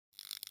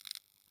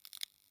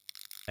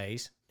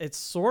headspace, it's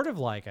sort of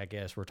like, I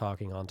guess we're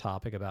talking on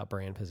topic about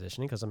brand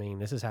positioning, because I mean,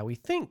 this is how we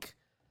think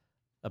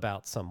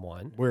about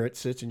someone. Where it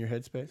sits in your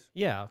headspace.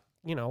 Yeah.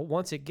 You know,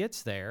 once it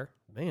gets there,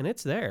 man,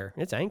 it's there.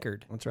 It's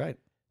anchored. That's right.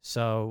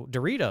 So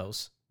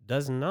Doritos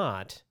does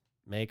not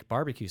make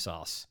barbecue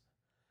sauce.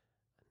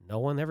 No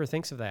one ever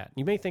thinks of that.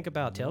 You may think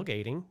about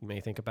tailgating. You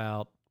may think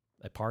about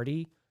a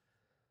party,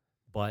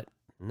 but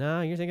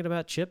no, you're thinking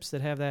about chips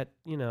that have that,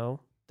 you know,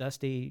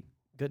 dusty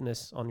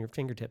goodness on your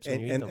fingertips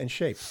when you eat them. And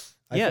shape.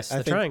 Yes,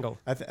 the triangle.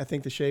 I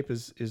think the shape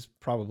is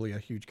probably a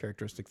huge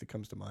characteristic that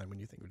comes to mind when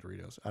you think of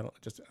Doritos. I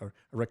don't just a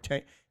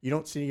rectangle. You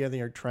don't see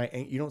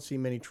anything you don't see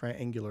many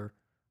triangular.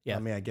 Yeah. I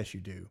mean, I guess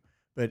you do,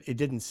 but it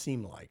didn't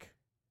seem like.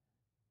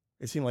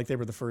 It seemed like they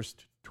were the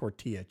first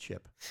tortilla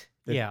chip.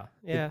 That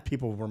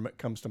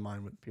comes to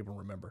mind when people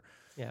remember.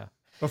 Yeah.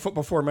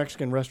 Before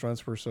Mexican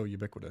restaurants were so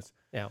ubiquitous.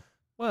 Yeah.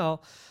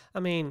 Well, I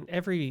mean,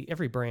 every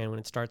brand when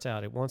it starts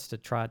out, it wants to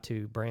try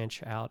to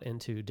branch out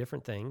into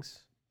different things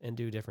and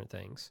do different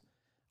things.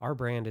 Our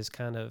brand is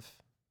kind of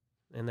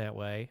in that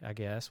way, I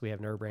guess. We have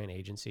Nerd Brand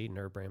Agency,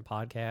 Nerd Brand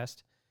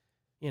Podcast.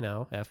 You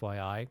know,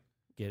 FYI,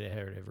 get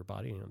ahead of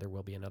everybody. You know, there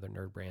will be another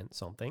Nerd Brand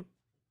something.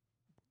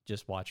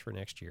 Just watch for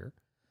next year.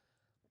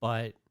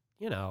 But,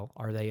 you know,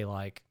 are they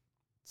like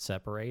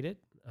separated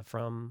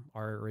from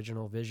our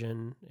original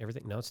vision,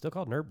 everything? No, it's still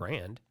called Nerd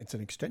Brand. It's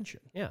an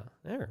extension. Yeah,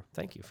 there.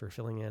 Thank you for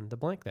filling in the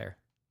blank there.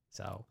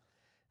 So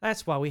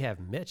that's why we have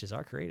Mitch as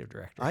our creative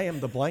director. I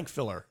am the blank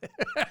filler.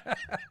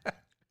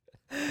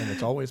 And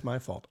it's always my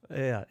fault.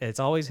 Yeah, it's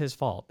always his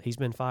fault. He's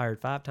been fired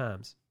 5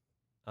 times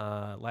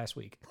last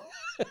week.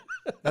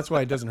 That's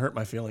why it doesn't hurt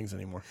my feelings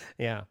anymore.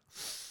 Yeah,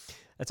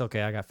 that's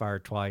okay. I got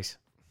fired twice.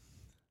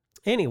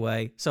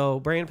 Anyway, so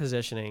brand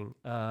positioning,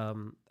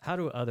 how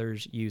do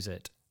others use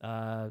it?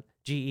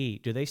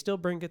 GE, do they still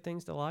bring good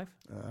things to life?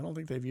 I don't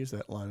think they've used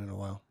that line in a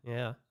while.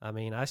 Yeah, I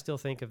mean, I still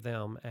think of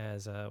them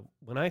as,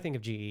 when I think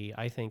of GE,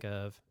 I think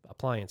of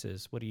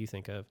appliances. What do you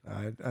think of?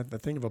 I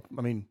think of,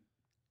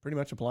 pretty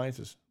much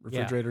appliances.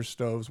 Refrigerators,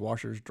 stoves,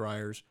 washers,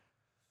 dryers.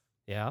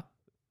 Yeah.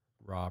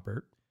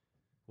 Robert,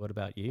 what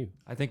about you?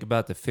 I think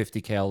about the 50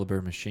 caliber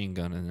machine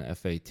gun in the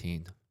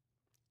F-18.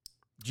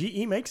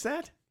 GE makes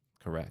that?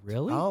 Correct.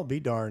 Really? I'll be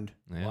darned.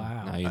 Yeah,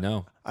 Wow. now you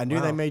know. I knew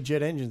they Wow. made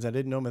jet engines. I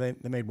didn't know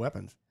they made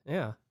weapons.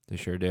 Yeah. They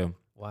sure do.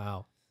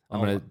 Wow. I'm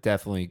going to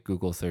definitely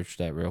Google search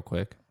that real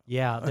quick.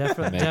 Yeah,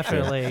 definitely. Make sure.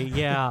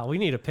 Definitely. Yeah, we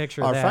need a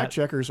picture Our of that. fact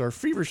checkers are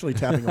feverishly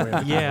tapping away.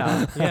 at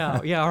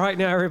the Yeah. Right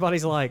now,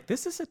 everybody's like,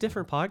 "This is a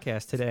different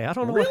podcast today." I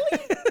don't know. Really?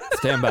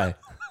 Stand by.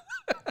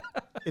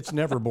 It's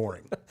never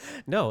boring.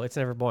 No, it's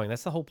never boring.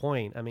 That's the whole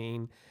point. I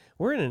mean,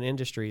 we're in an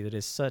industry that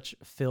is such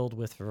filled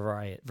with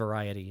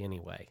variety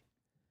anyway.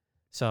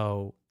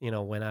 So, you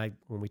know, when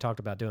we talked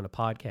about doing a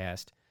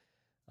podcast,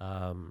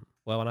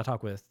 when I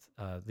talked with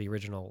the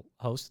original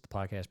host of the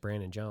podcast,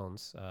 Brandon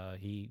Jones,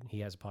 he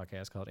has a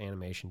podcast called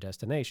Animation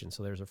Destination.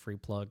 So there's a free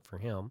plug for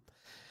him.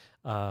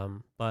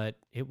 But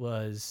it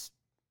was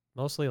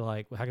mostly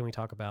like, how can we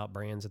talk about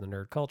brands in the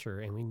nerd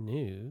culture? And we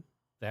knew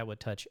that would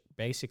touch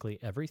basically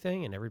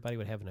everything, and everybody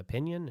would have an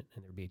opinion,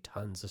 and there'd be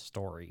tons of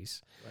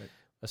stories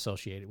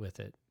associated with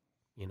it.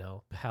 You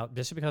know,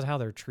 just because of how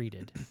they're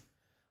treated.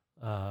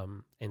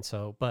 And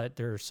so, but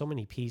there are so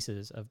many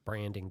pieces of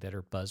branding that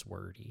are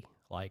buzzwordy,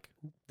 like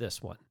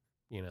this one,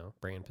 you know,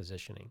 brand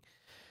positioning.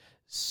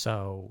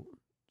 So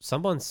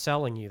someone's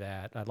selling you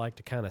that, I'd like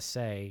to kind of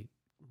say,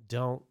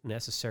 don't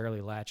necessarily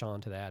latch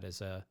on to that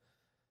as a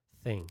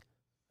thing,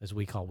 as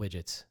we call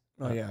widgets.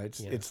 Oh yeah,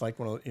 it's like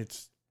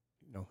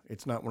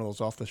it's not one of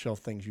those off the shelf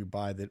things you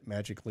buy that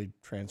magically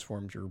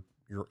transforms your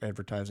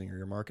advertising or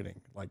your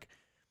marketing, like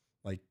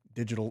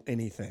digital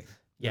anything.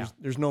 Yeah.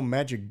 There's no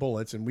magic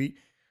bullets, and we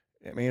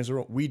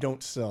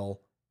don't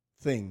sell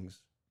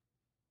things.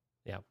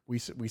 Yeah. We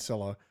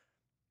sell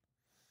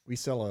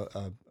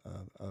a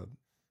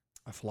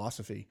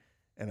philosophy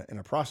and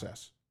a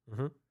process.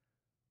 Mm-hmm.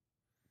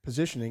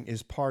 Positioning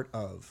is part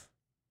of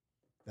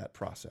that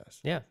process.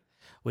 Yeah.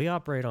 We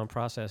operate on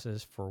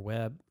processes for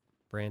web,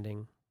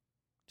 branding,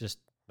 just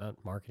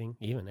marketing,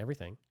 even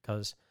everything,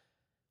 because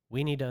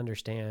we need to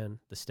understand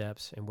the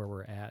steps and where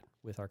we're at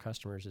with our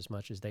customers as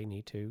much as they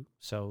need to,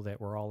 so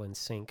that we're all in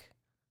sync,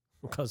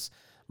 because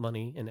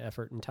money and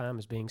effort and time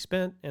is being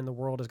spent, and the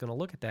world is going to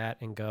look at that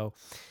and go,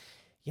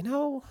 you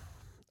know,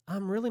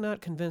 I'm really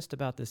not convinced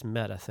about this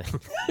meta thing.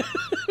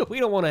 We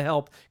don't want to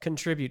help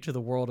contribute to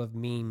the world of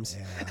memes.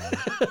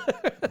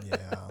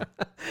 Yeah.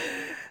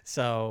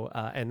 So,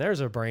 and there's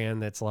a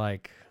brand that's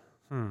like,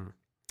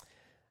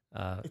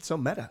 It's so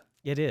meta.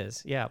 It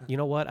is. Yeah. You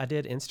know what? I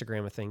did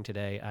Instagram a thing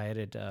today. I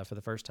added, for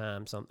the first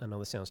time, I know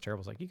this sounds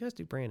terrible. It's like, you guys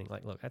do branding.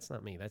 Like, look, that's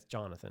not me. That's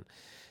Jonathan.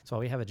 That's why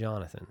we have a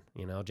Jonathan.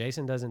 You know,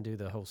 Jason doesn't do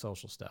the whole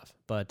social stuff.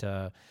 But,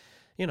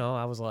 you know,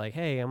 I was like,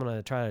 hey, I'm going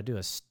to try to do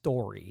a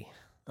story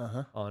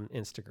on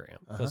Instagram.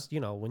 Because, you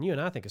know, when you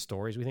and I think of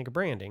stories, we think of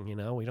branding. You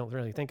know, we don't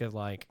really think of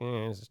like,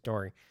 it's a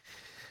story.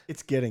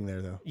 It's getting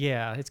there, though.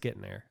 Yeah, it's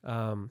getting there.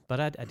 But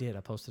I did.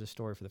 I posted a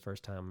story for the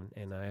first time,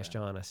 and I asked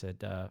John, I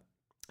said,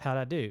 how'd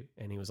I do?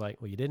 And he was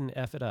like, well, you didn't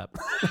F it up.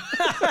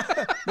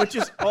 Which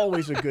is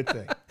always a good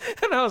thing.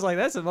 And I was like,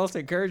 that's the most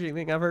encouraging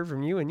thing I've heard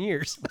from you in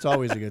years. It's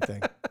always a good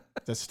thing.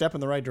 It's a step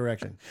in the right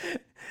direction.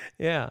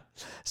 Yeah.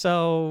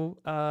 So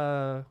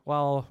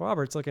while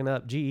Robert's looking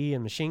up GE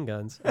and machine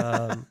guns,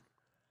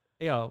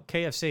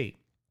 KFC.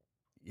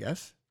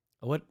 Yes.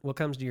 What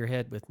comes to your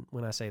head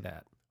when I say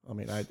that? I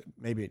mean,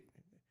 maybe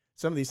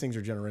some of these things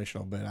are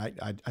generational, but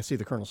I see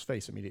the Colonel's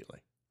face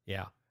immediately.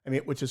 Yeah. I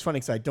mean, which is funny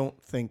because I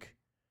don't think,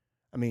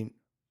 I mean,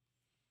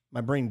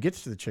 my brain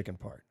gets to the chicken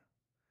part,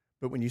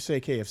 but when you say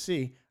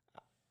KFC,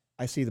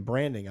 I see the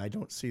branding. I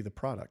don't see the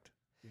product.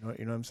 You know what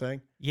I'm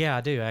saying? Yeah,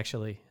 I do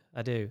actually.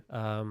 I do.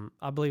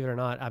 I believe it or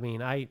not. I mean,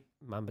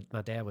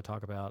 my dad would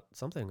talk about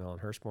something on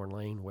Hurstbourne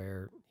Lane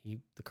where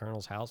the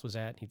Colonel's house was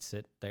at. He'd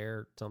sit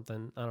there,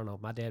 something. I don't know.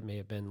 My dad may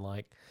have been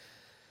like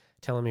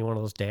telling me one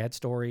of those dad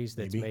stories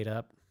that's made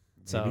up.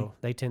 So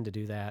they tend to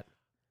do that.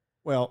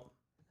 Well,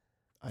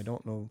 I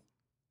don't know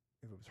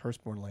if it was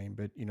Hurstbourne Lane,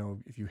 but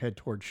if you head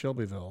toward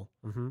Shelbyville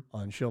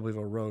on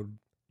Shelbyville Road,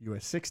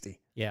 US 60,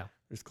 yeah,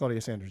 there's Claudia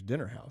Sanders'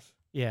 dinner house.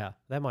 Yeah,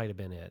 that might have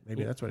been it.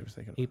 Maybe that's what he was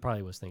thinking of. He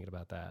probably was thinking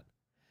about that.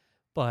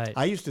 But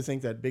I used to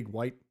think that big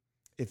white,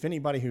 if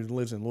anybody who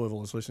lives in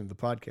Louisville is listening to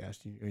the podcast,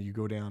 you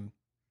go down,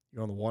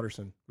 you're on the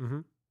Watterson,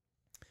 and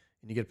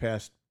you get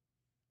past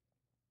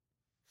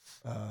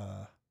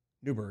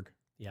Newburgh.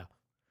 Yeah.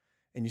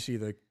 And you see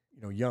the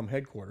Yum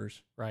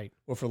headquarters. Right.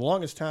 Well, for the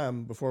longest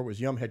time, before it was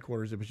Yum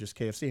headquarters, it was just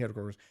KFC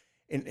headquarters.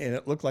 And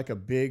it looked like a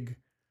big,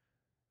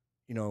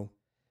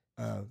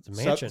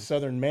 mansion.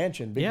 southern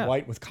mansion, big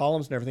white with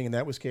columns and everything, and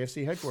that was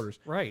KFC headquarters.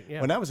 Right, yeah.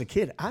 When I was a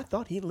kid, I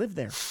thought he lived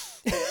there.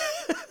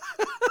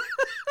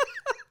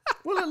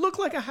 Well, it looked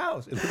like a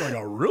house. It looked like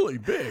a really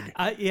big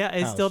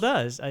it house. still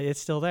does.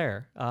 It's still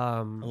there.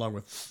 Along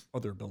with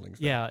other buildings.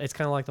 Yeah, it's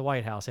kind of like the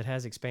White House. It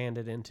has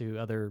expanded into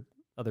other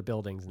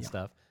buildings and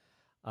stuff.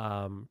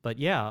 But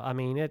yeah, I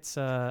mean, it's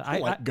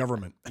like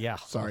government. Yeah.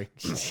 Sorry.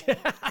 It's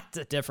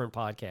a different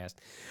podcast.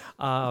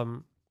 I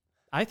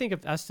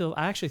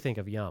actually think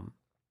of Yum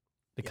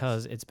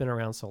because it's been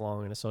around so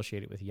long and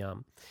associated with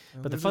Yum.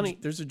 Well, but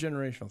there's a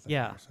generational thing.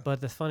 Yeah, there, so. but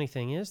the funny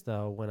thing is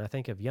though, when I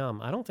think of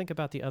Yum, I don't think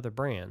about the other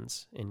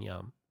brands in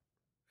Yum.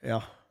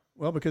 Yeah.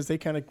 Well, because they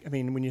kind of, I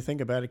mean, when you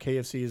think about it,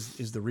 KFC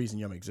is the reason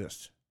Yum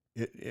exists.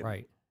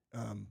 Right.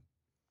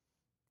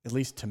 At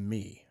least to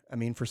me. I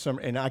mean, for some,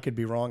 and I could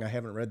be wrong. I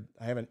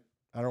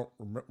don't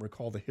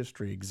recall the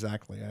history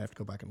exactly. I have to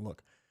go back and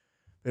look.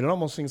 But it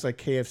almost seems like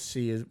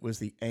KFC was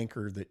the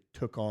anchor that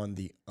took on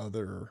the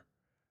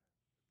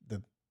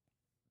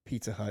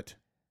Pizza Hut.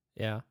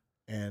 Yeah.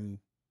 And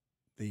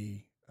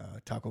the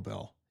Taco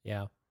Bell.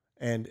 Yeah.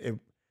 And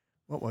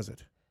what was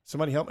it?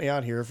 Somebody help me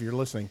out here if you're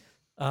listening.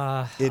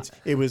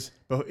 It was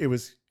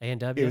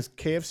A&W. It was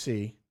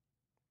KFC.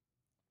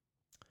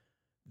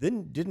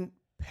 Then didn't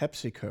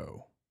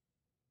PepsiCo,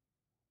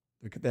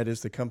 that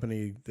is the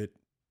company that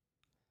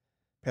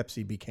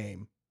Pepsi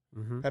became,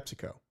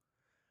 PepsiCo,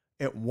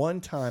 at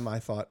one time I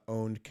thought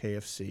owned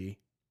KFC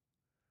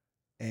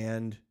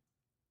and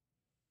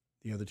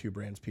the other two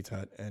brands, Pizza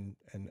Hut and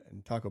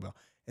Taco Bell.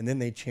 And then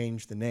they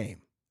changed the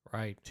name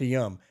to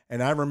Yum.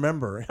 And I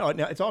remember,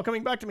 now it's all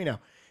coming back to me now.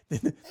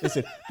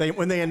 Listen,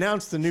 when they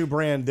announced the new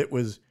brand that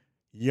was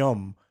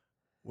Yum,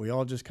 we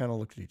all just kind of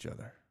looked at each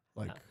other.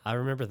 Like, I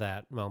remember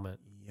that moment.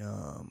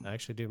 Yum. I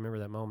actually do remember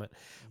that moment.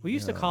 We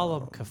used to call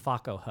them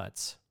Kafako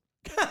Huts.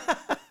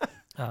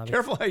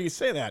 Careful how you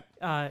say that.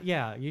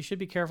 Yeah, you should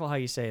be careful how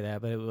you say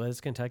that. But it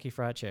was Kentucky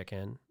Fried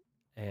Chicken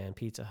and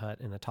Pizza Hut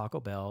and a Taco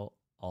Bell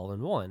all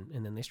in one.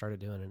 And then they started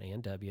doing an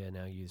A&W, and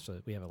now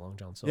we have a Long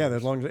John Silver's. Yeah,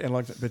 there's Long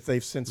John, but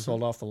they've since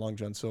sold off the Long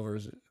John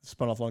Silver's,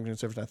 spun off Long John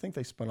Silver's. I think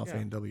they spun off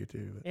A&W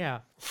too. But. Yeah,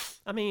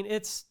 I mean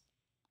it's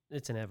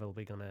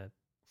inevitably gonna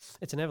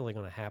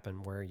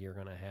happen where you're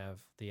gonna have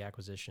the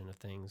acquisition of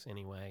things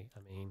anyway. I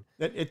mean,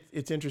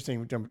 it's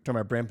interesting talking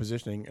about brand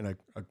positioning and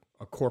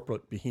a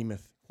corporate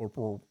behemoth,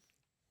 corporate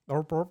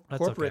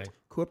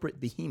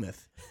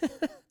behemoth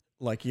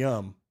like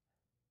Yum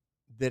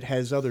that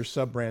has other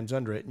sub brands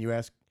under it.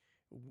 And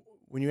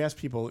when you ask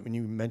people, when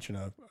you mention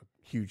a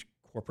huge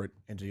corporate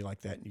entity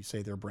like that, and you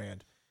say their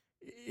brand,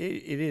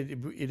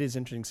 it is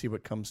interesting to see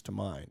what comes to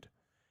mind,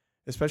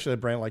 especially a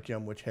brand like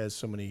Yum, which has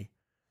so many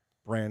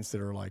brands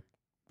that are like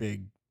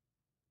big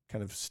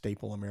kind of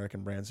staple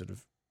American brands that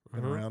have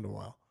been around a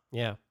while.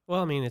 Yeah.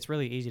 Well, I mean, it's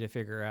really easy to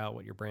figure out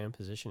what your brand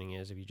positioning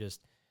is if you just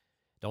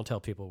don't tell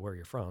people where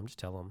you're from. Just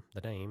tell them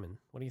the name and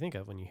what do you think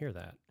of when you hear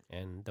that,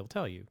 and they'll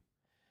tell you.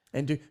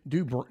 And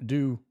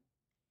do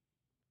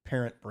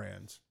parent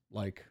brands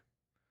like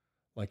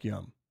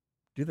Yum,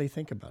 do they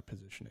think about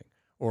positioning,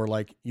 or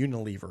like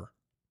Unilever?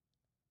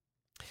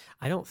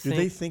 Do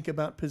they think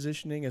about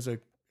positioning as a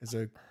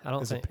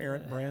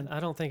parent brand? I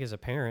don't think as a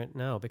parent,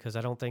 no, because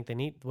I don't think they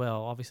need.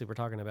 Well, obviously, we're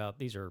talking about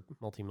these are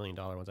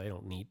multi-million-dollar ones. They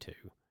don't need to.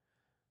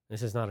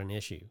 This is not an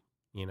issue.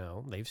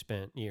 They've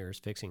spent years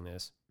fixing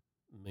this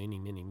many,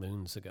 many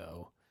moons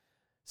ago.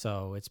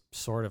 So it's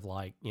sort of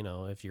like, you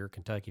know, if you're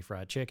Kentucky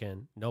Fried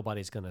Chicken,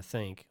 nobody's going to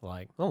think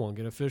like, oh, we'll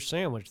get a fish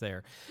sandwich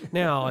there.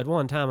 Now, at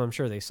one time, I'm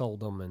sure they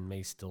sold them and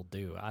may still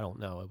do. I don't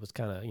know. It was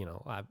kind of, you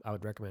know, I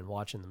would recommend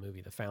watching the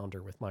movie The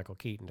Founder with Michael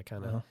Keaton to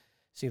kind of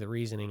see the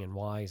reasoning and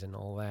whys and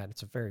all that.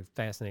 It's a very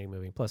fascinating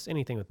movie. Plus,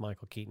 anything with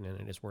Michael Keaton in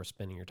it is worth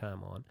spending your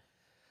time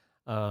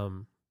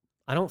on.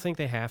 I don't think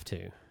they have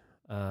to.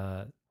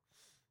 But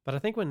I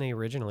think when they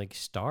originally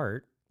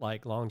start,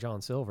 like Long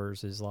John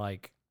Silver's is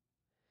like,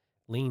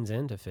 leans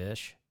into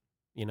fish,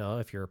 you know,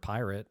 if you're a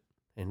pirate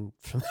and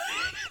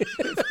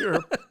if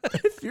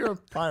you're a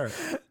pirate.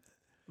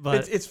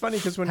 But it's funny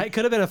because when it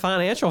could have been a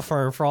financial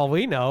firm for all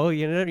we know,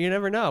 you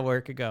never know where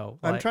it could go.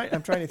 I'm trying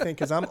to think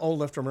because I'm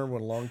old enough to remember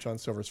when Long John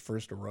Silver's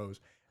first arose,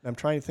 and I'm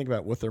trying to think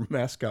about what their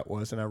mascot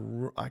was,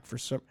 and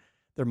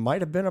there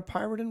might have been a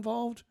pirate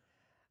involved.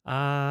 But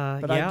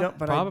yeah, I don't.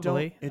 But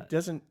probably. I don't, it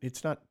doesn't.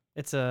 It's not.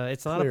 It's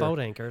not a boat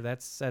anchor.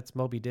 That's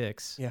Moby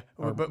Dick's. Yeah,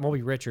 or but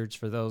Moby Richards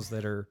for those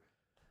that are.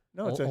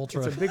 No, it's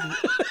ultra. It's a big.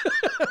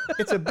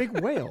 It's a big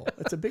whale.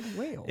 It's a big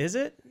whale. Is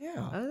it?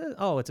 Yeah.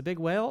 It's a big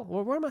whale.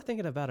 Well, what am I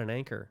thinking about an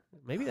anchor?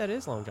 Maybe that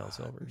is Long John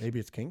Silver's.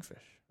 Maybe it's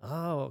kingfish.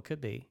 Oh, it could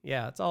be.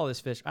 Yeah, it's all this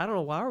fish. I don't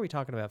know. Why are we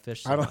talking about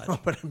fish so I don't much? know,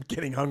 but I'm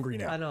getting hungry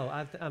now. I know.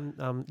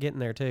 I'm getting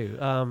there too.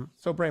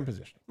 So brand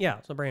positioning. Yeah,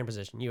 so brand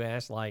position. You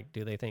asked, like,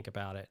 do they think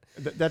about it?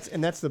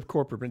 That's the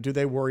corporate brand. Do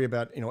they worry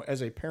about, you know,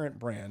 as a parent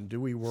brand? Do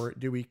we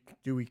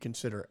do we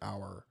consider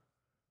our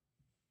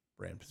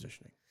brand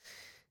positioning?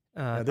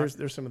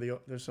 There's some of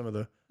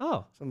the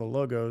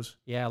logos.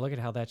 Yeah, look at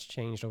how that's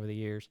changed over the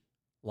years.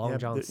 Long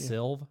John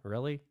Silv,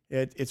 really?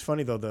 It's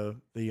funny though,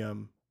 I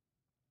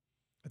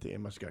think I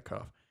must have got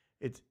cough.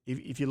 It's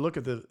if you look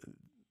at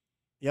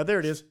there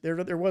it is.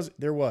 There was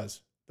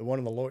the one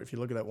in the lower. If you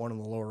look at that one in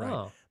the lower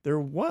right, there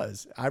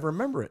was. I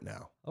remember it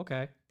now.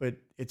 Okay, but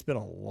it's been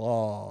a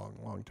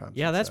long time.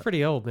 Yeah, that's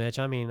pretty old, Mitch.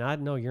 I mean, I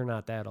know you're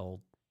not that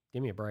old.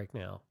 Give me a break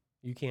now.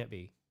 You can't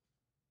be.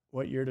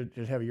 What year did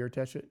it have a year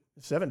attached to it?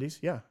 70s,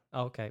 yeah.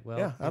 Okay, well.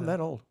 Yeah, I'm that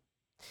old.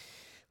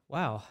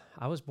 Wow,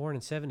 I was born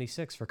in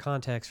 76 for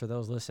context for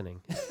those listening.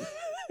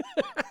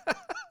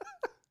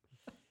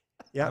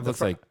 Yeah, it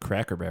looks like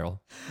Cracker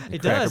Barrel.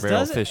 It Cracker does, Barrel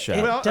does it? fish shop.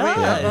 It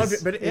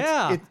does. But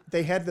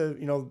they had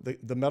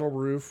the metal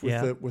roof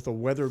with the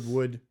weathered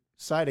wood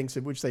sidings,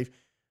 which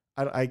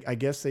I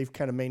guess they've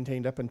kind of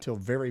maintained up until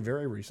very,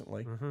 very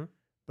recently. Mm-hmm.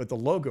 But the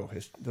logo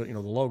has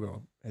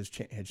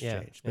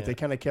changed. But they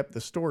kind of kept, the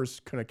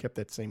stores kind of kept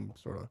that same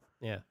sort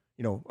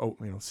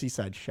of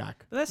seaside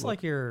shack. But that's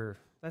look.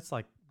 That's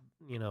like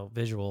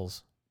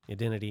visuals,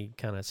 identity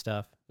kind of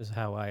stuff is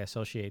how I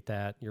associate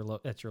that.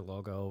 That's your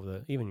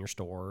logo, even your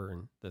store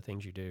and the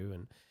things you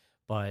do.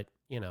 But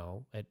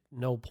at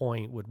no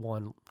point would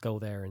one go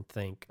there and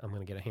think I'm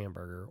going to get a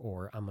hamburger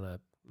or I'm going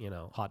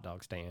to hot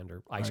dog stand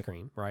or ice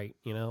cream, right?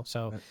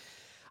 So. Right.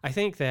 I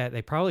think that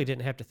they probably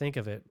didn't have to think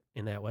of it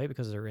in that way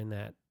because they're in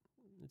that.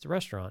 It's a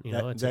restaurant,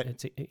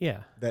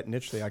 that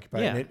niche they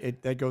occupy. Yeah. And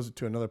that goes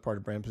to another part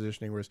of brand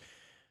positioning, whereas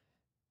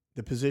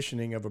the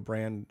positioning of a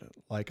brand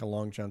like a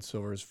Long John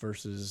Silver's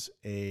versus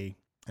and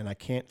I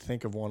can't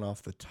think of one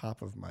off the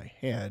top of my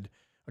head.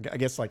 I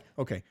guess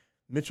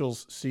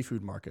Mitchell's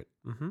Seafood Market,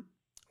 mm-hmm.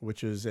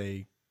 which is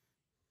a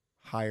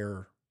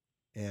higher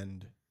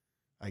end,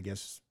 I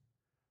guess,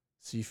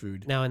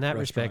 seafood. Now, in that restaurant.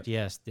 respect,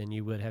 yes, then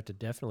you would have to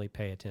definitely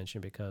pay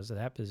attention because of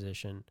that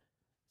position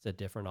is a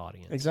different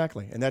audience.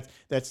 Exactly, and that's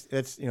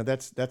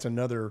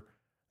another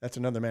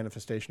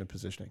manifestation of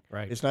positioning.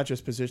 Right. It's not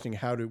just positioning.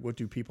 What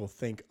do people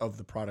think of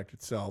the product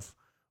itself,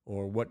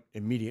 or what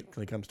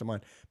immediately comes to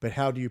mind, but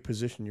how do you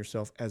position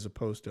yourself as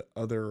opposed to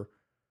other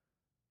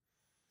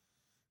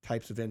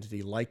types of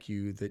entity like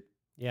you that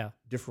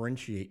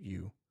differentiate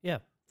you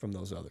from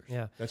those others.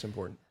 Yeah, that's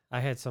important. I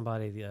had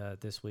somebody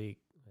this week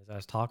as I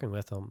was talking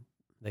with them.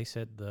 They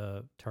said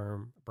the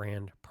term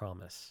brand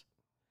promise.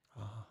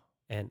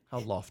 And how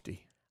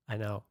lofty. I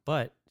know,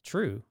 but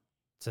true.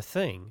 It's a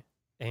thing.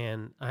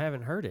 And I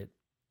haven't heard it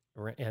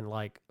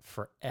in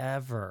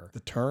forever.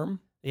 The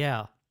term?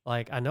 Yeah.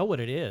 I know what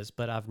it is,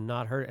 but I've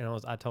not heard it.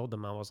 And I told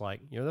them, I was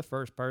like, you're the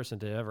first person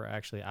to ever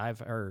I've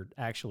heard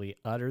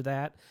utter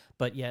that,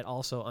 but yet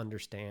also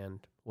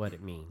understand what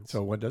it means.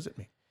 So what does it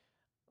mean?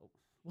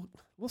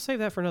 We'll save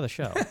that for another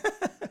show.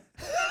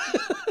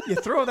 You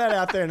throw that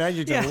out there, now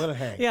you just let it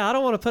hang. Yeah, I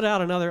don't want to put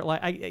out another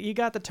you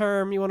got the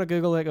term, you want to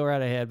Google it, go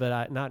right ahead.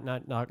 But not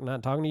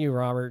talking to you,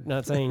 Robert.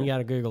 Not saying you got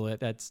to Google it.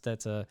 That's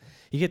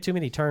you get too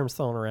many terms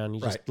thrown around,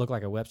 you just look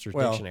like a Webster's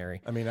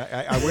dictionary. I mean,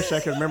 I wish I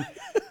could remember.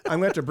 I'm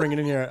going to have to bring it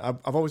in here.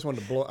 I've always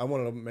wanted to I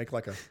wanted to make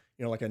like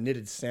a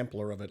knitted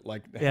sampler of it,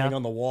 hang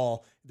on the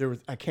wall.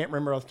 I can't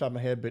remember off the top of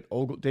my head, but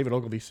David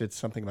Ogilvy said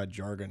something about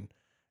jargon,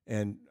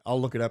 and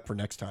I'll look it up for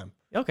next time.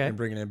 Okay, and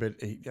bring it in. But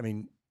I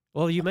mean.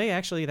 Well, that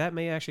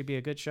may actually be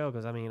a good show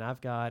because I've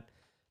got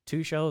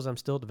 2 shows I'm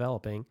still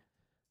developing,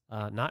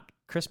 not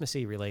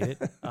Christmassy related,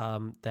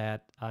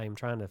 that I'm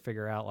trying to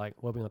figure out what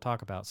we're going to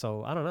talk about.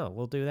 So I don't know.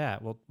 We'll do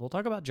that. We'll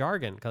talk about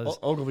jargon because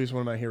Ogilvy's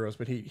one of my heroes,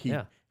 but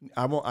I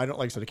don't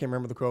like I said I can't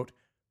remember the quote,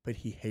 but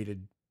he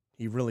hated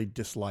He really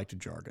disliked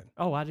jargon.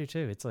 Oh, I do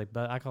too. It's like,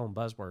 I call them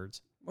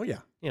buzzwords. Oh yeah.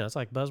 It's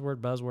like buzzword,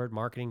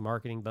 marketing,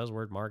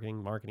 buzzword,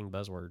 marketing,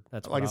 buzzword.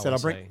 That's like I what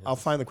said. I'll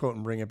find the quote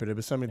and bring it, but it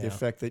was something to the Yeah.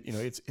 effect that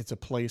it's a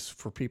place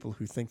for people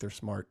who think they're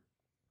smart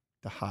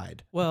to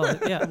hide. Well,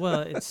 yeah.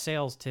 Well, it's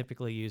sales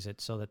typically use it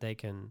so that they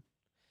can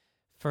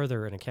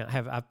further an account.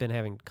 I've been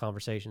having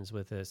conversations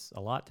with this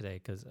a lot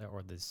today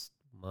or this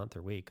month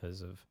or week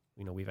because of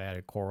we've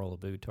added Coral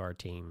Abood to our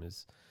team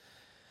as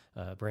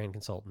brand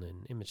consultant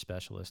and image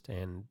specialist,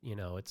 and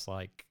it's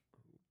like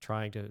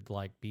trying to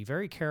be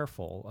very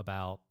careful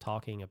about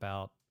talking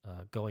about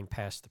going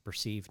past the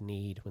perceived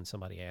need when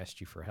somebody asks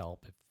you for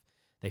help. If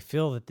they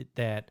feel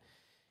that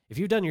if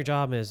you've done your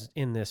job as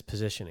in this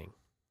positioning,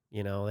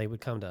 they would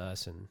come to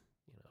us and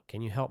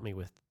can you help me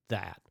with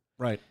that?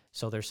 Right.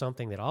 So there's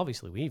something that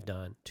obviously we've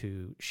done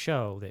to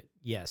show that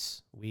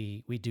yes,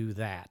 we do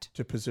that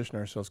to position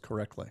ourselves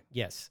correctly.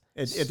 Yes,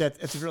 I think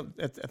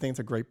it's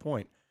a great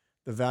point.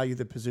 The value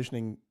that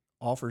positioning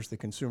offers the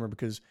consumer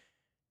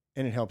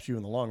and it helps you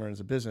in the long run as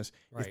a business.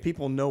 Right. If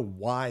people know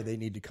why they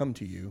need to come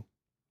to you,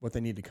 what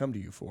they need to come to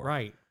you for.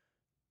 Right.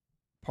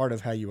 Part of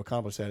how you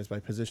accomplish that is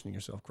by positioning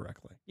yourself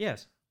correctly.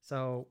 Yes.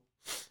 So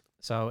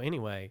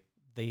anyway,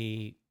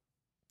 the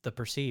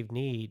perceived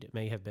need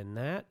may have been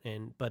that,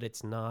 but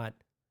it's not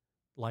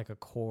like a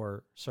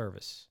core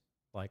service.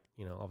 Like,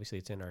 obviously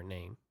it's in our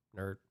name,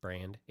 Nerd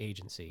Brand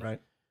Agency.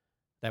 Right.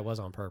 That was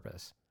on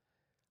purpose.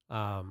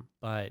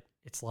 But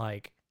it's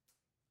like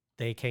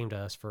they came to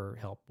us for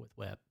help with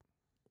web,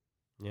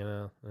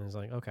 and it's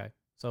like, okay,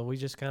 so we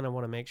just kind of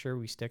want to make sure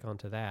we stick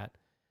onto that.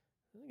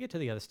 We'll get to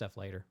the other stuff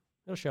later.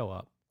 It'll show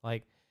up.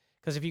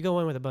 Because if you go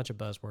in with a bunch of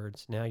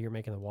buzzwords, now you're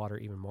making the water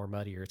even more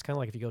muddier. It's kind of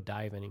like if you go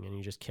diving and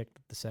you just kick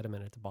the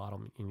sediment at the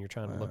bottom and you're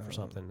trying to look for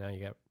something. Now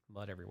you got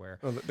mud everywhere.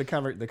 Well, the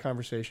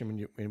conversation when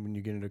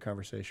you get into a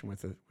conversation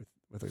with a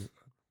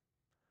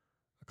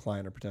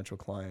client or potential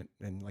client,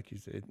 and like you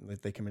said,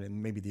 they come in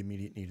and maybe the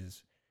immediate need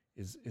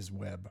is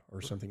web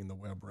or something in the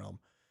web realm.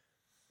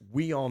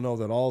 We all know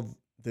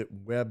that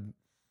web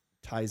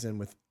ties in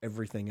with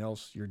everything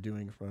else you're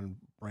doing from a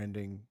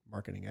branding,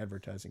 marketing,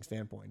 advertising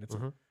standpoint. It's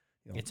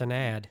it's an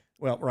ad.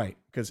 Well, right,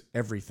 because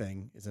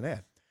everything is an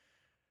ad.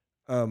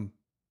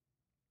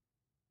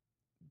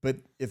 But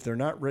if they're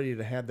not ready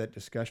to have that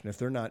discussion, if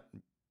they're not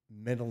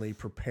mentally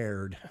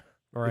prepared,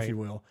 Right. if you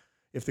will,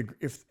 if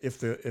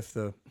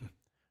the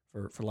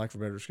for lack of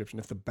a better description,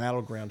 if the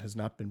battleground has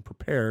not been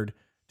prepared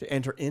to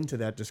enter into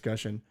that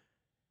discussion,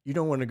 you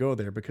don't want to go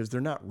there because they're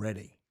not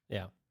ready.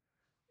 Yeah.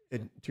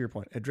 To your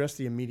point, address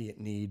the immediate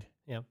need.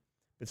 Yeah.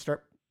 But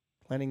start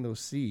planting those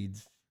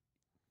seeds.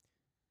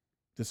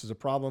 This is a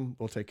problem.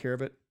 We'll take care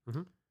of it.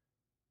 Mm-hmm.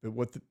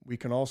 But we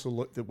can also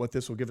look at what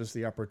this will give us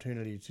the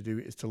opportunity to do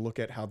is to look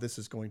at how this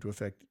is going to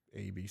affect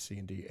A, B, C,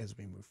 and D as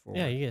we move forward.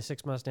 Yeah, you get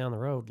 6 months down the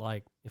road.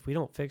 Like, if we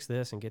don't fix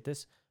this and get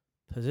this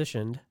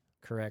positioned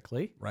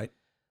correctly, right?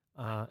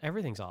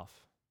 Everything's off.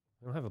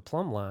 You don't have a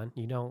plumb line.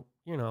 You don't,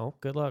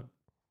 good luck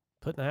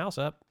putting the house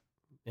up,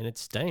 and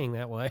it's staying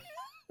that way.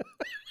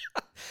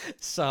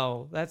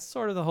 So that's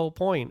sort of the whole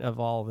point of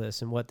all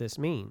this and what this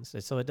means.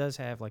 And so it does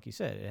have, like you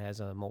said, it has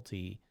a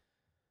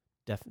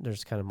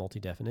there's kind of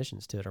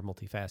multi-definitions to it or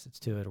multi-facets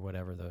to it or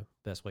whatever the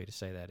best way to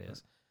say that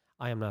is.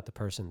 I am not the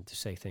person to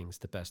say things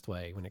the best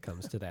way when it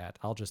comes to that.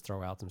 I'll just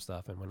throw out some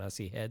stuff, and when I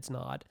see heads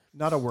nod.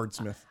 Not a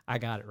wordsmith. I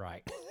got it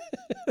right.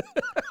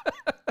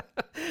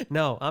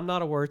 No, I'm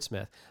not a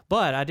wordsmith,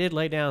 but I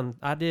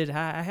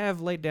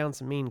have laid down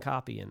some mean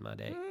copy in my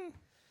day.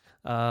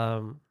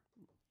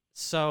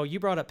 So you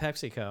brought up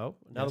PepsiCo,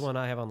 another one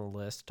I have on the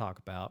list to talk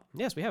about.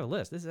 Yes, we have a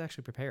list. This is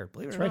actually prepared.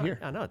 Believe it or not. Right here.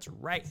 I know it's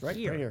right Right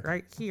here. here.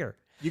 Right here.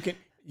 You can,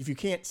 if you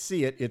can't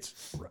see it,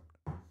 it's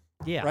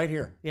Yeah. right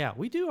here. Yeah,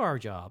 we do our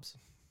jobs.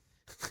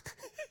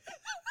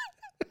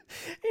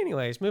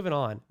 Anyways, moving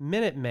on.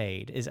 Minute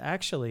Maid is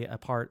actually a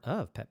part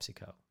of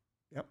PepsiCo.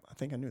 Yep, I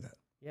think I knew that.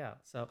 Yeah.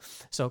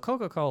 So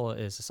Coca-Cola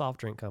is a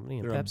soft drink company,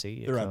 and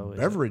Pepsi. They're a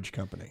beverage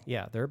company.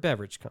 Yeah, they're a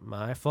beverage company.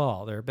 My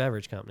fault. They're a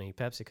beverage company.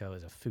 PepsiCo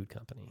is a food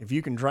company. If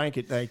you can drink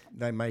it,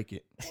 they make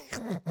it.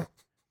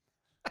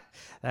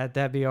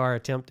 That'd be our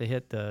attempt to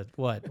hit the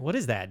what? What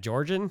is that?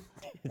 Georgian?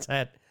 Is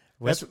that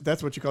West?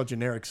 That's what you call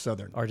generic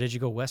Southern. Or did you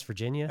go West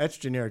Virginia? That's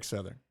generic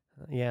Southern.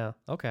 Yeah.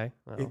 Okay.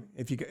 Well,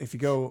 If you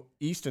go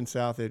east and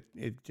south, it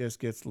just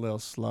gets a little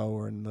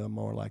slower and a little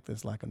more like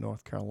this, like a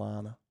North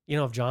Carolina.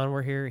 if John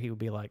were here, he would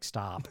be like,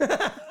 "Stop."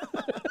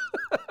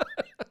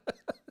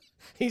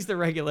 He's the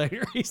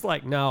regulator. He's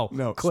like, "No,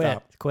 quit,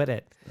 stop. quit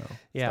it." No,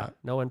 Yeah, stop.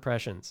 no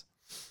impressions.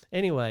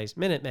 Anyways,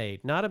 Minute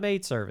Maid, not a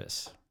maid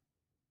service.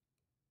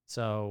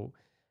 So,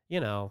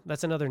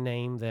 that's another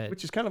name that.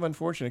 Which is kind of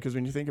unfortunate because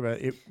when you think about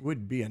it, it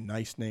would be a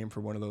nice name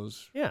for one of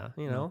those. Yeah,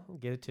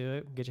 get it to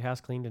it, get your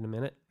house cleaned in a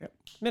minute. Yep.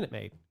 Minute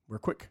Maid. We're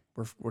quick.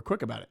 We're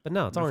quick about it. But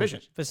no, it's We're orange.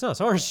 efficient. But no,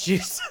 it's orange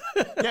juice.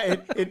 Yeah,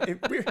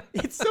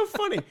 it's so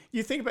funny.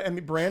 You think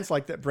about brands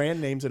like that,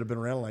 brand names that have been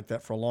around like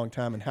that for a long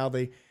time, and how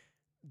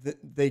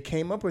they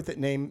came up with that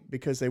name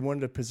because they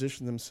wanted to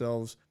position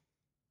themselves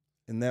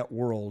in that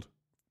world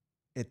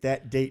at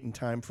that date and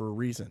time for a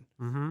reason.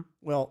 Mm-hmm.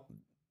 Well,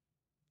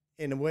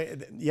 in a way,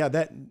 yeah,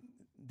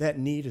 that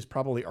need is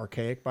probably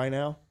archaic by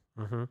now.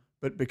 Mm-hmm.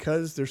 But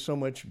because there's so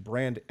much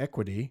brand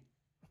equity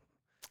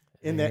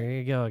in there that,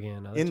 you go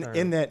again.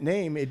 in that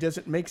name, it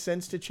doesn't make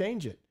sense to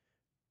change it,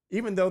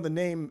 even though the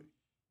name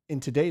in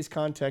today's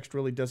context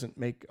really doesn't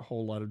make a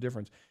whole lot of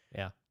difference.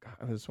 Yeah. God,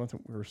 there's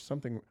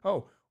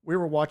we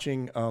were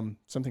watching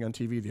something on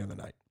TV the other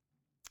night.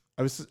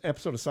 It was an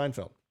episode of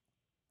Seinfeld,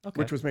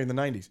 which was made in the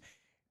 90s.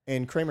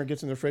 And Kramer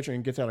gets in the refrigerator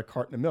and gets out a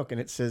carton of milk, and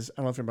it says,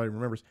 I don't know if anybody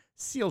remembers,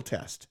 Seal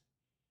Test.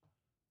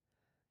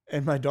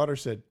 And my daughter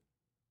said,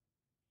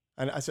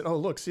 and I said, oh,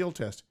 look, Seal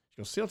Test. She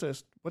goes, Seal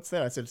Test? What's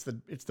that? I said,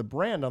 it's the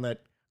brand on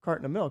that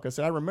carton of milk. I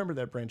said, I remember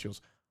that brand. She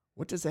goes,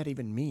 what does that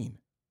even mean?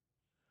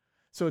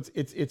 So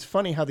it's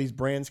funny how these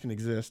brands can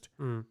exist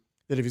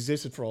that have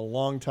existed for a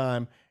long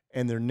time,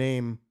 and their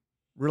name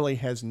really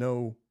has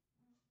no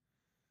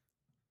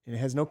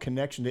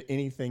connection to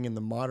anything in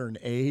the modern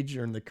age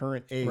or in the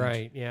current age.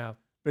 Right, yeah.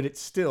 But it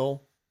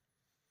still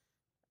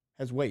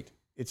has weight.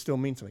 It still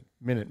means something.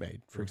 Minute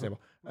Maid, for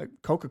example.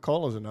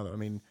 Coca-Cola is another.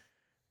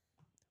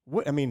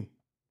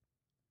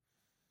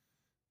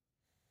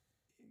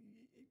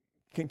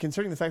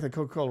 Considering the fact that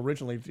Coca-Cola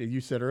originally, you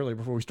said earlier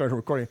before we started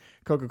recording,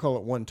 Coca-Cola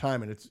at one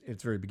time and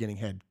its very beginning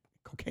had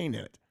cocaine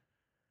in it.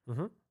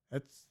 Mm-hmm.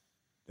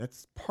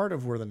 That's part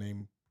of where the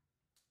name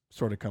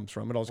sort of comes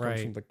from. It also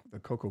comes from the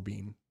cocoa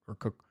bean or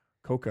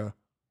coca,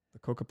 the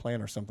coca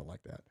plant or something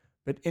like that.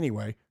 But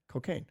anyway,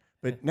 cocaine.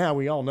 But now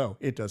we all know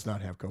it does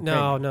not have cocaine.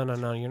 No.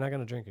 You're not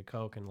going to drink a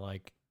Coke and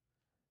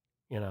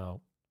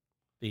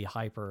be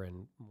hyper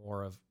and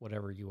more of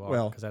whatever you are.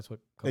 Well, because that's what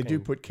cocaine. They do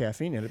put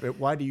caffeine in it. But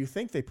why do you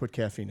think they put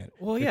caffeine in it?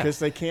 Well, yeah. Because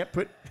they can't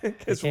put,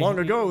 because long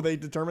ago they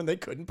determined they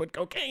couldn't put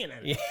cocaine in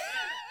it. Yeah.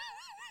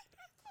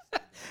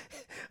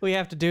 We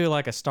have to do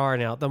like a star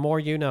now. The more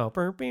you know.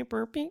 Burp, beep,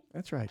 burp, beep.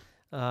 That's right.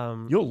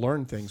 You'll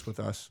learn things with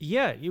us.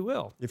 Yeah, you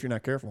will. If you're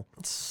not careful.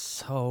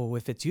 So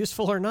if it's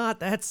useful or not,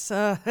 that's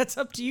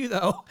up to you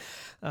though.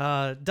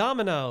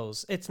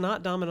 Domino's. It's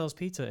not Domino's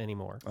Pizza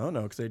anymore. Oh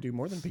no, because they do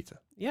more than pizza.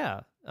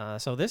 Yeah.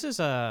 So this is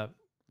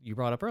you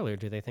brought up earlier.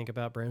 Do they think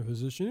about brand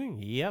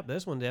positioning? Yep,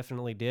 this one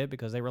definitely did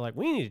because they were like,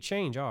 we need to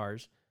change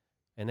ours,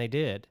 and they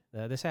did.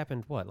 This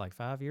happened like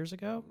 5 years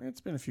ago. It's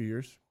been a few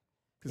years.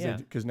 Yeah.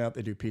 Because now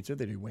they do pizza,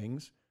 they do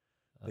wings,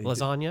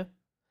 lasagna.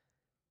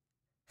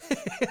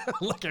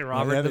 Look at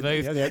Robert in the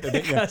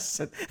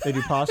booth. They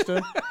do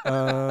pasta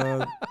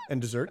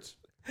and desserts.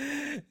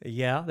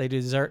 Yeah, they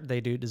do dessert.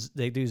 They do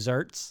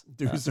desserts.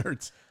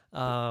 Desserts.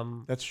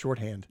 That's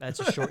shorthand. That's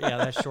a short. Yeah,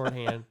 that's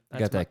shorthand. You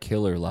got that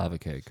killer lava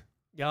cake.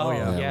 Oh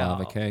yeah,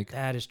 lava cake.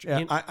 That is true.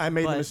 Yeah, I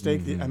made the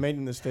mistake. I made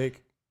a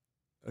mistake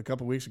a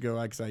couple weeks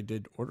ago because I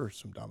did order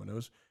some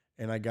Domino's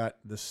and I got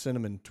the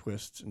cinnamon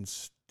twists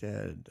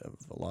instead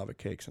of the lava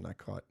cakes, and I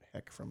caught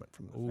heck from it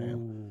from the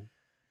fam.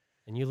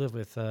 And you live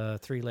with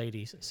 3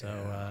 ladies,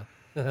 so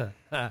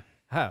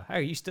how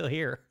are you still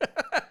here?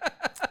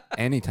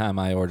 Anytime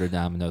I order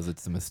Domino's,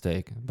 it's a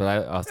mistake. But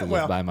I also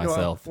live by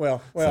myself.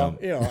 I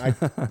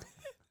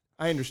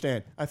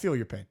understand. I feel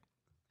your pain.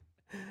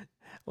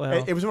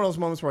 Well, it was one of those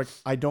moments where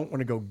I don't want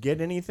to go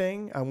get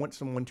anything. I want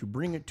someone to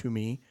bring it to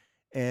me,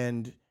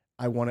 and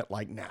I want it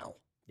like now.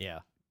 Yeah.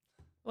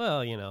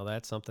 Well,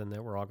 that's something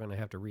that we're all going to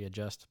have to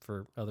readjust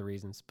for other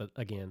reasons. But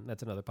again,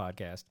 that's another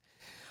podcast.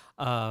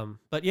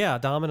 But yeah,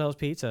 Domino's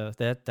Pizza,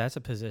 that's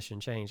a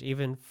position change.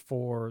 Even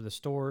for the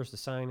stores, the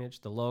signage,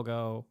 the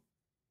logo,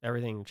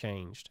 everything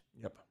changed.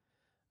 Yep.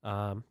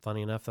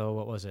 Funny enough, though,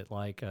 what was it,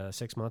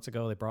 6 months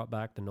ago, they brought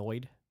back the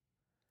Noid?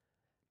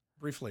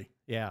 Briefly.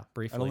 Yeah,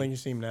 briefly. I don't think you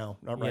see him now.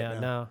 Not right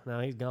now. Yeah, no,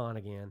 he's gone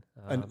again.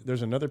 And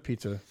there's another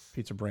pizza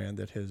brand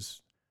that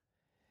has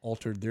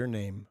altered their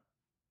name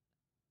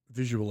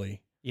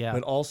visually. Yeah.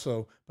 But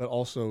also,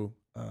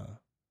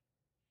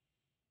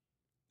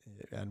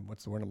 and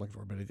what's the word I'm looking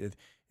for? But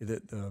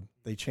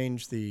they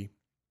changed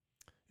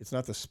it's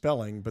not the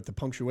spelling, but the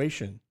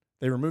punctuation.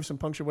 They removed some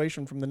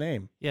punctuation from the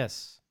name.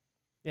 Yes.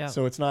 Yeah.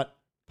 So it's not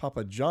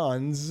Papa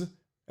John's,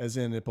 as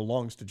in it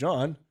belongs to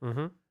John.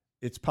 Mm-hmm.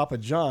 It's Papa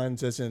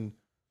John's, as in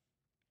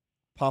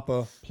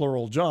Papa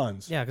plural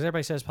John's. Yeah, because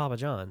everybody says Papa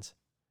John's.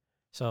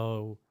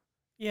 So,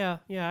 yeah,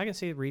 I can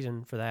see the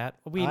reason for that.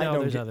 We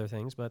know there's other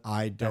things, but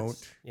I don't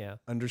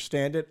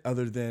understand it,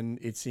 other than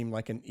it seemed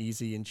like an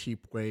easy and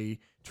cheap way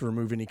to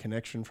remove any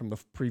connection from the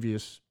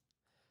previous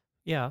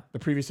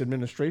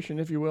administration,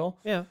 if you will.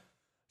 Yeah.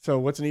 So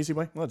what's an easy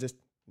way? Well, just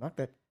knock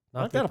that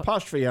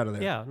apostrophe out of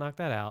there. Yeah, knock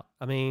that out.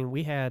 I mean,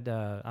 we had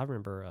I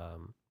remember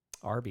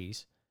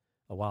Arby's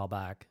a while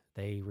back.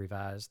 They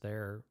revised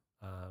their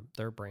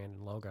brand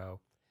and logo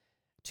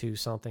to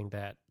something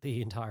that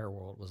the entire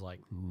world was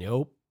like,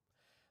 nope.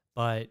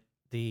 But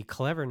the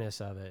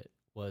cleverness of it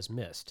was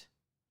missed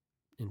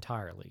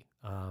entirely.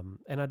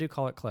 And I do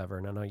call it clever,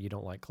 and I know you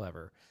don't like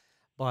clever,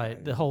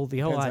 but the whole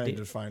idea,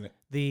 define it.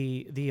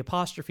 The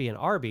apostrophe in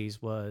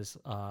Arby's was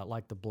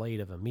like the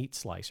blade of a meat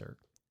slicer,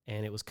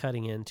 and it was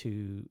cutting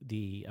into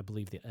I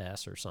believe the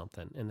S or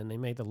something. And then they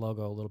made the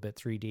logo a little bit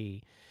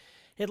 3D.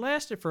 It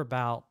lasted for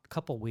about a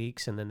couple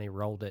weeks, and then they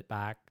rolled it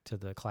back to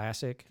the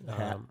classic.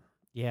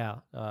 Yeah.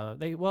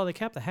 They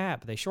kept the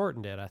hat, but they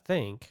shortened it, I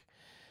think.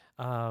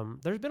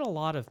 There's been a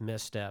lot of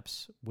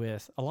missteps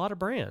with a lot of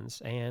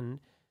brands, and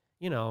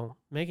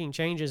making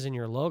changes in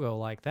your logo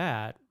like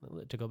that,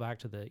 to go back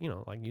to the,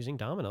 like using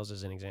Domino's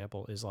as an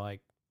example, is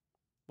like,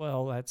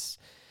 well, that's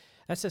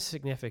a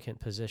significant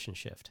position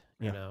shift,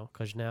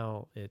 because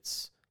now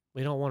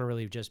we don't want to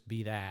really just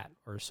be that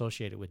or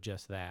associate it with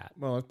just that.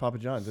 Well, it's Papa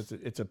John's.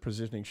 It's a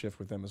positioning shift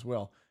with them as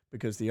well,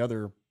 because the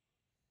other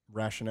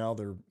rationale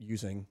they're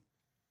using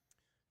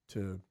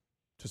to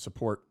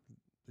support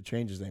the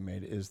changes they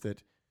made is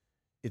that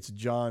it's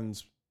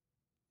John's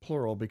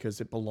plural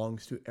because it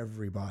belongs to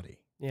everybody.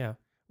 Yeah.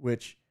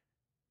 Which,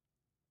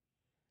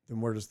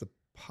 then where does the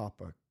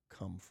Papa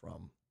come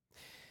from?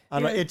 I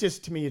don't know,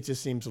 to me, it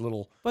just seems a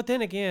little. But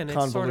then again,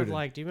 convoluted. It's sort of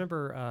like, do you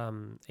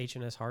remember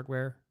H&S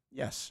Hardware?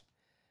 Yes.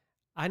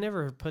 I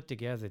never put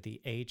together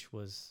the H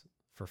was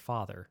for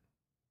father.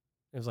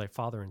 It was like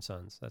father and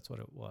sons. That's what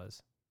it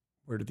was.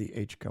 Where did the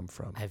H come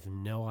from? I have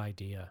no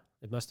idea.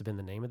 It must have been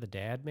the name of the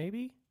dad,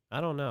 maybe? I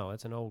don't know.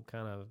 It's an old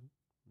kind of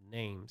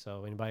name.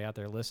 So anybody out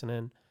there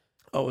listening?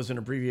 Oh, it was an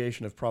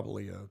abbreviation of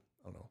probably, I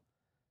don't know,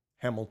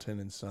 Hamilton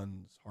and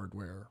Sons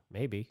Hardware.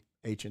 Maybe.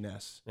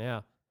 H&S.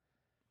 Yeah.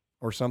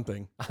 Or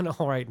something. I know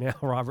right now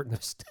Robert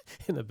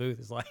in the booth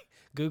is like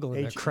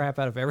Googling the crap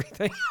out of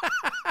everything.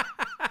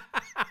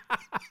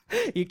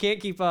 You can't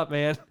keep up,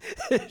 man.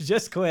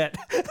 Just quit.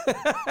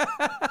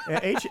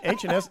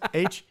 H&S,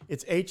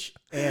 it's H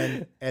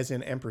and as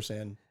in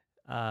ampersand.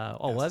 Yes.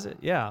 Was it?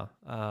 Yeah.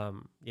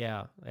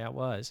 Yeah, it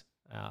was.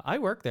 I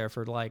worked there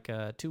for like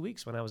 2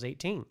 weeks when I was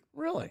 18.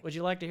 Really? Would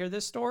you like to hear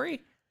this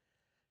story?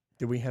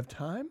 Do we have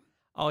time?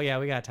 Oh, yeah,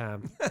 we got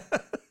time.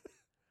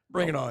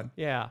 Bring it on.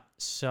 Yeah.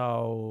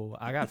 So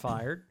I got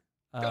fired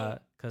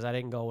because I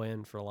didn't go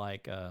in for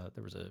like,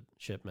 there was a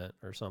shipment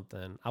or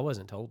something. I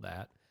wasn't told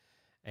that.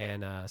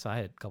 And so I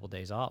had a couple of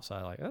days off. So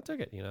I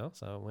took it,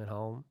 So I went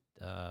home,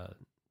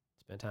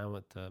 spent time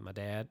with my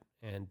dad,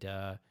 and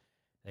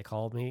they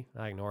called me.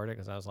 I ignored it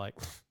because I was like,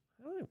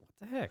 what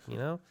the heck,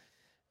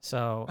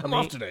 So I'm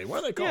off today. Why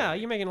are they calling? Yeah,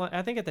 you're making.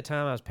 I think at the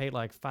time I was paid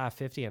like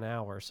 $5.50 an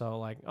hour. So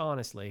like,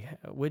 honestly,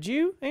 would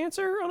you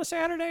answer on a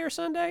Saturday or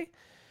Sunday?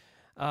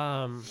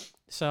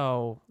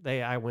 So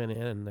I went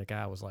in and the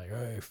guy was like,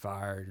 "Hey,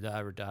 fired,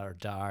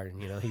 died,"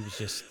 and he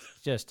was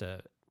just a,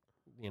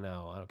 I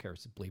don't care if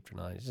it's bleeped or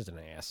not. He's just an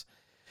ass.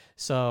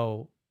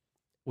 So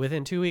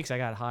within 2 weeks, I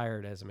got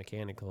hired as a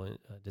mechanical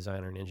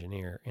designer and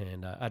engineer,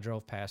 and I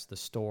drove past the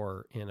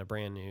store in a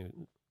brand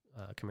new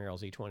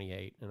Camaro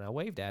Z28, and I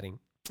waved at him.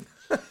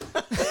 How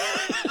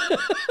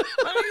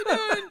are you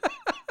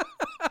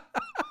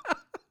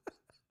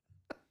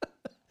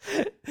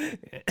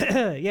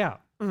doing? Yeah.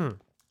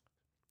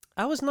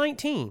 I was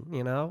 19,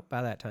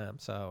 by that time.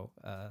 So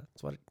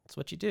it's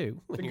what you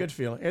do. It's a good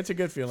feeling. It's a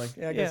good feeling.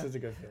 Yeah, I guess it's a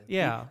good feeling.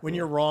 Yeah. When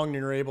you're wrong and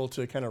you're able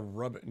to kind of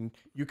rub it, and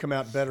you come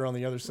out better on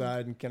the other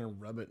side and kind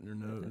of rub it in your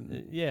nose.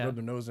 Rub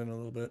the nose in a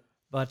little bit.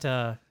 But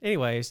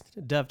anyways,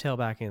 dovetail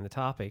back in the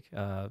topic,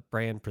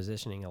 brand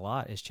positioning a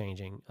lot is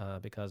changing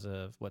because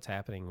of what's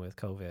happening with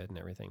COVID and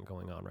everything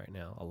going on right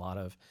now. A lot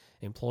of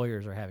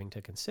employers are having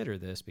to consider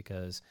this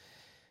because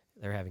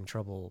they're having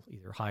trouble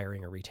either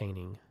hiring or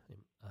retaining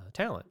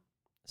talent.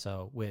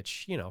 So,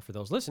 which, for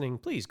those listening,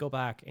 please go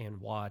back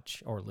and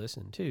watch or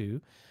listen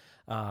to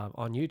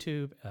on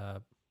YouTube.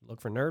 Look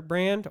for Nerd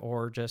Brand,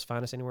 or just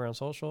find us anywhere on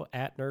social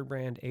at Nerd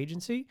Brand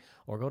Agency,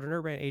 or go to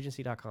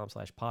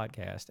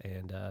nerdbrandagency.com/podcast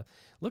and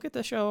look at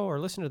the show or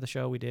listen to the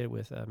show we did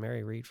with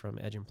Mary Reed from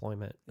Edge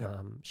Employment. Yep. I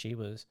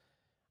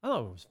thought it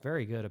was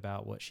very good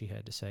about what she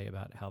had to say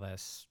about how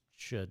this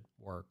should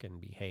work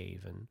and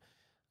behave. And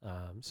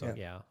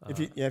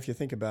if you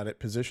think about it,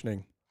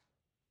 positioning,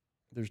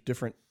 there's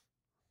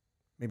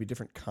maybe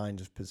different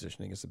kinds of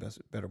positioning is the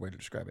better way to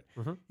describe it.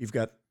 Mm-hmm. You've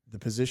got the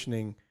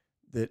positioning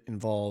that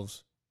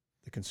involves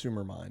the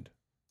consumer mind,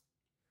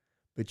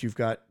 but you've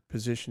got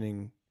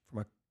positioning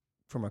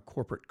from a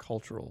corporate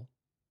cultural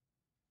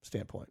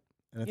standpoint,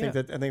 and I think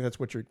that's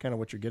what you're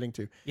getting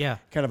to. Yeah,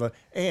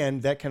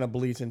 and that kind of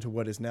bleeds into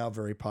what is now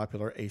very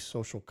popular, a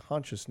social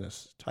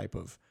consciousness type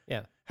of.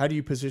 Yeah. How do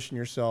you position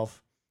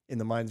yourself in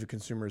the minds of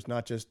consumers,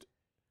 not just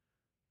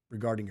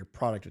regarding your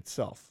product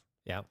itself?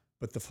 Yeah.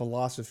 But the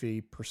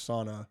philosophy,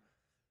 persona,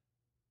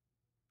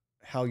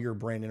 how your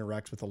brand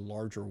interacts with a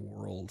larger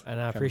world.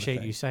 And I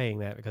appreciate you saying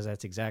that, because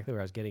that's exactly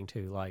where I was getting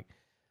to, like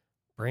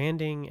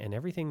branding and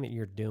everything that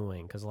you're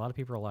doing. Because a lot of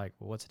people are like,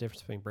 well, what's the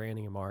difference between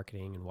branding and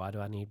marketing, and why do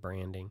I need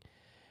branding?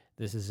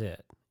 This is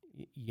it.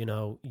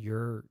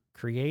 You're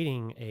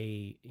creating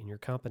in your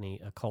company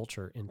a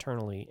culture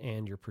internally,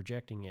 and you're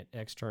projecting it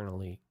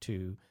externally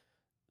to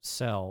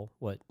sell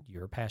what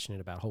you're passionate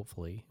about,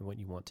 hopefully, and what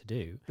you want to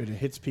do. But it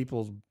hits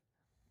people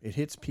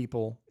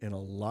in a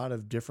lot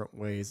of different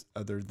ways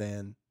other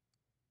than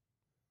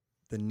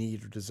the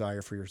need or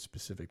desire for your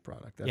specific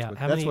product.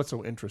 That's what's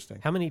so interesting.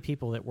 How many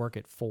people that work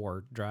at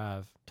Ford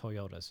drive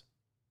Toyotas?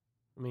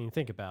 I mean,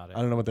 think about it.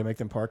 I don't know what they make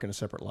them park in a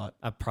separate lot.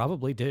 I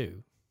probably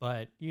do.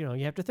 But, you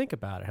have to think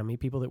about it. How many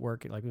people that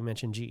work at, like we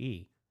mentioned,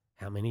 GE,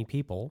 how many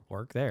people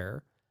work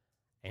there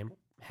and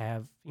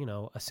have, you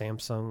know, a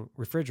Samsung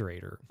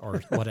refrigerator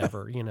or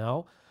whatever, you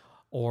know,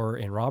 or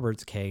in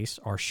Robert's case,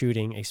 are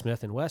shooting a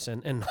Smith &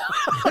 Wesson and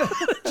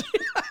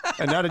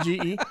not a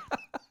GE.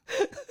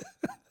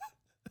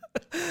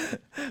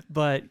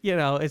 But, you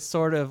know, it's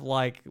sort of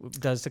like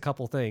does a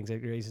couple things.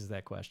 It raises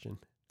that question.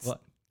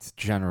 What? It's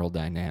General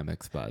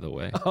Dynamics, by the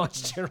way. Oh,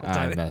 it's General I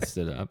Dynamics. messed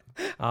it up.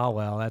 Oh,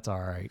 well, that's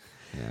all right.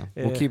 Yeah.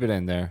 We'll keep it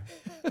in there.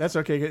 That's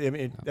okay. I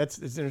mean, it's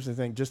an interesting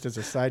thing. Just as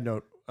a side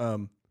note,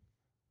 when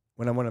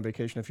I went on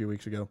vacation a few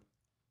weeks ago,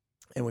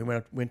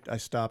 and I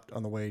stopped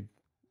on the way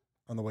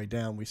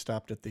down. We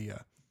stopped at the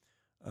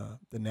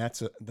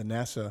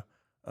NASA,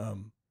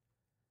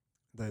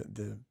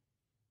 the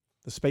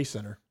Space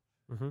Center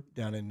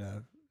down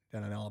in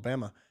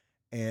Alabama,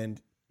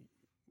 and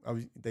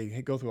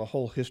they go through a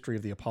whole history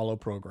of the Apollo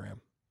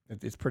program.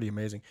 It's pretty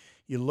amazing.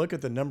 You look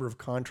at the number of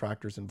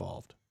contractors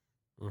involved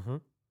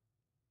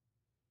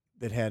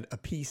that had a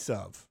piece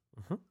of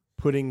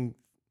putting,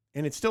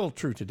 and it's still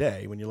true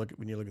today when you look at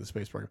the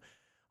space program,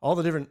 all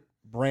the different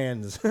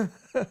brands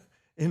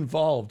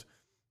involved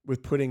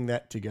with putting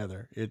that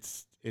together. It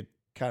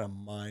kind of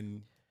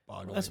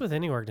mind-boggling. That's with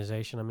any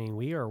organization. I mean,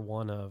 we are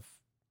one of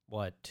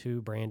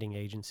 2 branding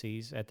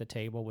agencies at the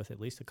table with at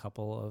least a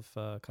couple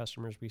of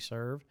customers we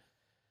serve.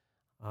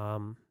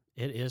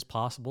 It is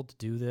possible to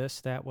do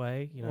this that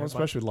way, you know, well,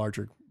 especially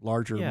larger,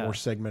 more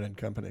segmented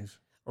companies.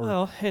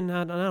 And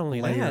not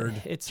only layered,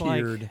 that, it's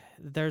tiered. like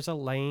there's a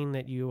lane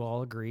that you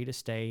all agree to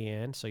stay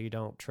in, so you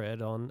don't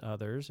tread on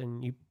others,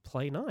 and you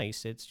play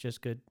nice. It's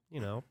just good, you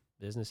know,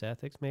 business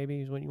ethics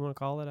maybe is what you want to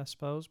call it, I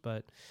suppose.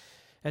 But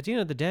at the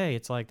end of the day,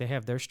 it's like they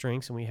have their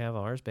strengths and we have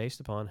ours based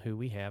upon who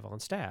we have on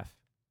staff.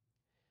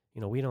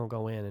 You know, we don't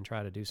go in and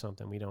try to do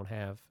something we don't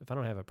have. If I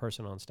don't have a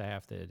person on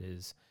staff that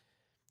is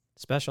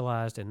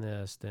specialized in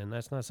this, then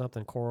that's not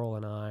something Coral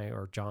and I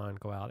or John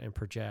go out and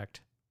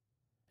project.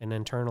 And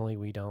internally,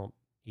 we don't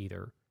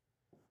either.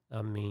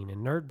 I mean,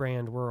 in Nerd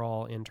Brand, we're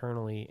all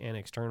internally and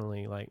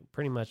externally, like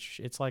pretty much,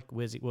 it's like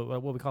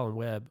what we call in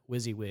web,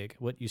 WYSIWYG.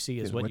 What you see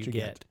is what you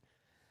get.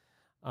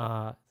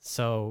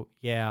 So,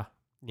 yeah,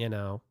 you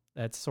know,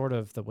 that's sort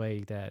of the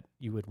way that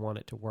you would want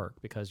it to work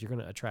because you're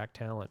going to attract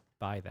talent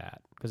by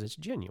that because it's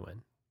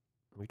genuine.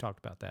 We talked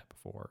about that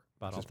before.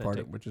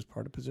 Which is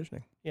part of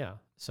positioning. Yeah.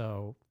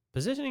 So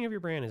positioning of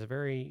your brand is a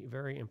very,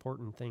 very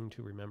important thing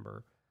to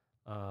remember.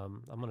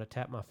 I'm going to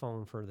tap my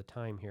phone for the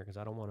time here because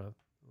I don't want to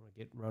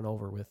get run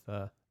over with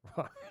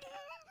Robert.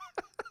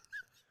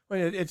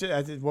 Well, it's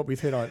what we've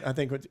hit on. I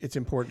think it's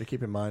important to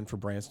keep in mind for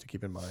brands to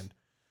keep in mind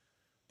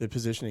that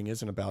positioning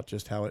isn't about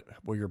just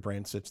where your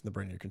brand sits in the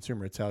brain of your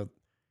consumer. It's how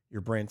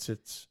your brand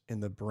sits in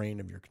the brain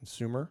of your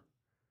consumer,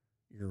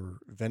 your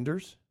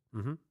vendors.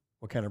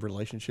 What kind of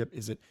relationship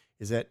is it?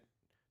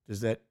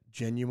 Does that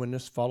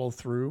genuineness follow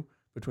through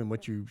between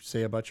what you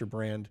say about your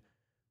brand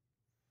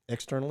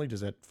externally?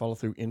 Does that follow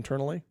through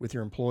internally with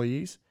your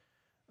employees?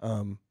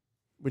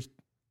 Which,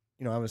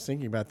 you know, I was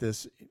thinking about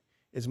this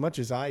as much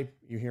as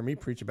you hear me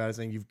preach about it,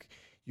 saying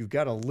you've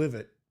got to live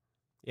it,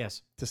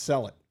 yes, to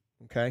sell it.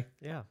 Okay,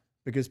 yeah,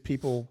 because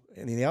people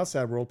in the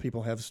outside world,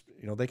 people have,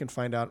 you know, they can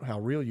find out how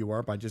real you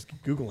are by just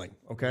Googling.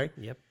 Okay,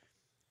 yep.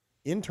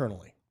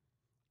 Internally,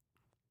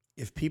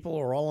 if people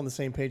are all on the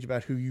same page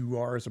about who you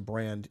are as a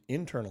brand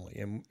internally,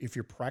 and if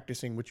you're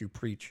practicing what you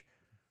preach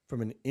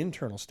from an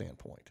internal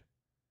standpoint,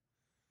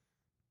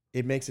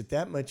 it makes it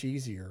that much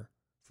easier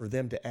for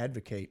them to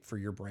advocate for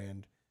your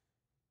brand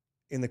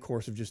in the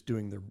course of just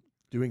doing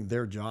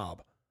their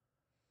job.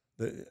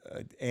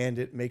 And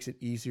it makes it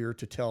easier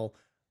to tell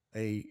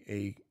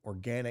a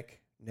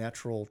organic,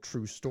 natural,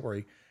 true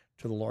story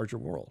to the larger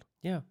world.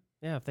 Yeah.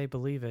 Yeah. If they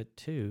believe it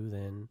too,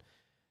 then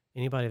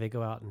anybody they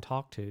go out and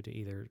talk to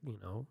either, you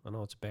know, I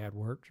know it's bad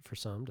word for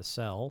some to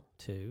sell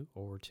to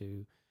or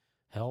to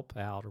help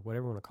out or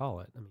whatever you want to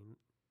call it. I mean,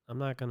 I'm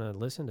not going to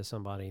listen to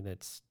somebody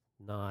that's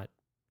not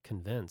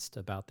convinced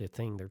about the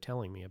thing they're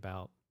telling me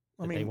about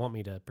that they want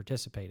me to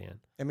participate in.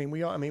 I mean,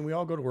 we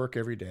all go to work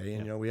every day,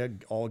 and you know, we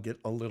all get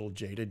a little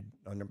jaded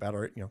about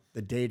our, you know,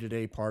 the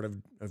day-to-day part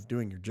of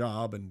doing your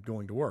job and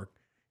going to work.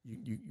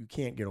 You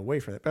can't get away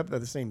from it. But by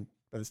the same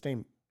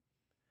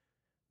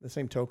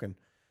token,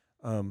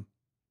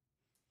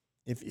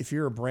 if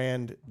you're a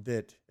brand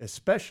that,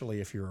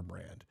 especially if you're a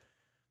brand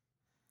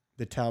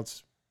that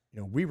touts, you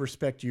know, we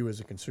respect you as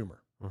a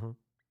consumer.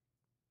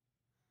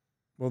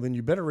 Well, then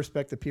you better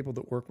respect the people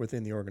that work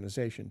within the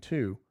organization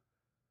too,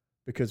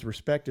 because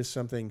respect is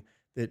something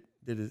that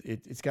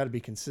it's got to be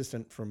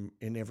consistent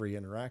in every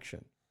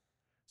interaction.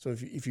 So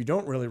if you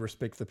don't really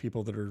respect the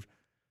people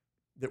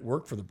that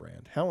work for the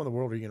brand, how in the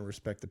world are you going to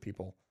respect the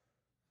people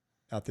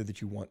out there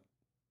that you want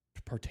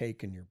to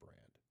partake in your brand?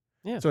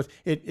 Yeah. So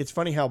it's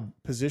funny how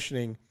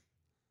positioning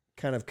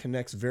kind of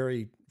connects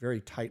very, very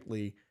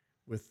tightly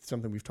with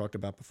something we've talked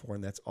about before,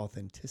 and that's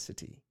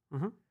authenticity.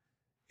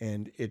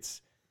 And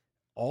it's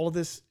all of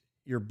this.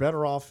 You're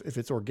better off if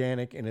it's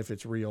organic and if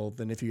it's real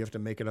than if you have to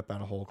make it up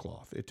out of whole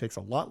cloth. It takes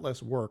a lot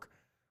less work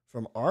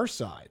from our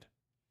side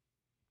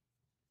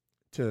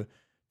to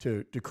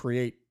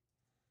create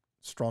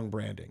strong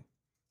branding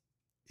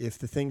if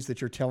the things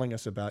that you're telling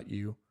us about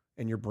you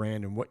and your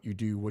brand and what you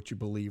do, what you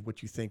believe,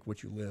 what you think,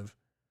 what you live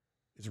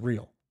is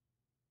real.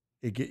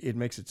 It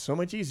makes it so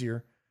much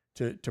easier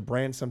to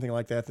brand something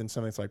like that than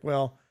something that's like,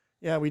 well,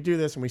 yeah, we do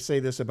this and we say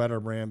this about our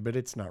brand, but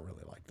it's not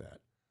really like that.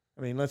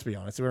 I mean, let's be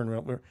honest.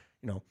 We're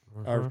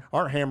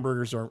our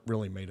hamburgers aren't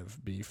really made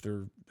of beef.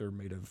 They're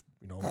made of,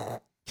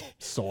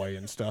 soy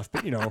and stuff.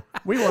 But,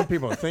 we want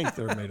people to think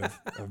they're made of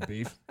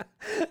beef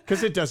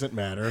because it doesn't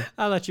matter.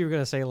 I thought you were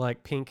going to say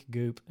like pink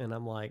goop. And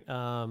I'm like,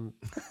 I don't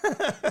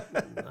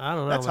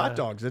know. That's hot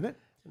dogs, isn't it?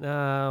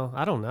 No,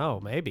 I don't know.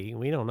 Maybe.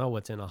 We don't know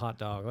what's in a hot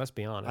dog. Let's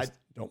be honest. I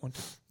don't want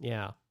to.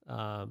 Yeah.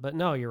 But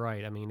no, you're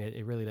right. I mean,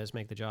 it really does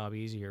make the job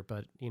easier,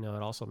 but it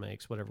also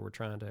makes whatever we're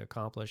trying to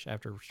accomplish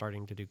after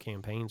starting to do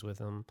campaigns with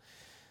them,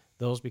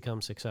 those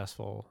become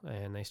successful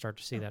and they start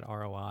to see that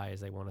ROI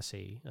as they want to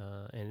see.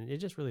 And it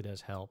just really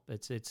does help.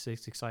 It's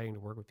exciting to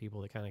work with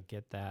people that kind of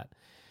get that.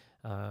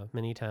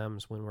 Many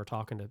times when we're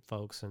talking to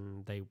folks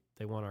and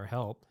they want our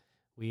help,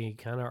 we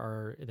kind of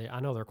are, I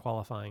know they're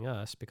qualifying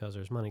us because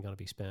there's money going to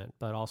be spent,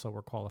 but also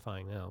we're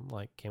qualifying them.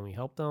 Like, can we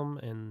help them?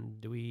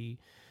 And do we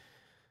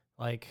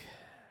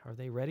are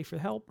they ready for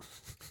help?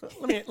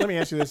 Let me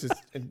ask you this.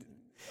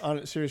 On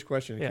a serious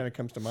question. It kind of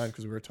comes to mind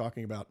because we were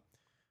talking about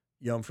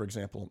Yum, for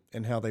example,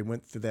 and how they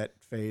went through that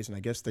phase, and I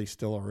guess they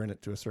still are in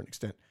it to a certain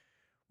extent,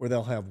 where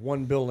they'll have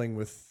one building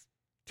with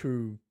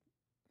 2,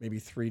 maybe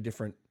 3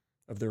 different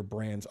of their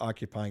brands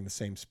occupying the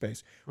same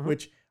space,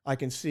 which I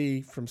can see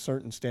from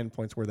certain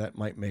standpoints where that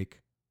might make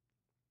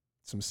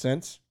some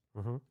sense.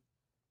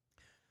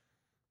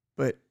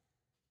 But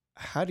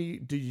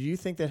do you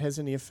think that has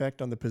any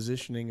effect on the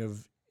positioning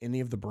of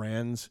any of the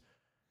brands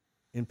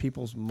in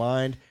people's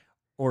mind?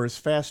 Or is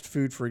fast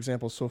food, for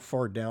example, so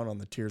far down on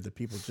the tier that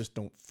people just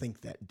don't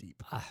think that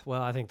deep?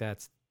 Well, I think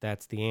that's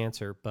the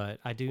answer. But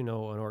I do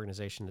know an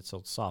organization that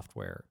sold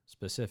software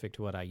specific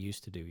to what I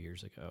used to do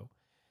years ago.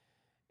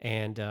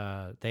 And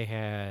they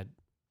had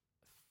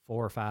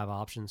 4 or 5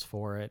 options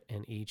for it.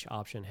 And each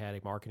option had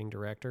a marketing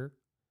director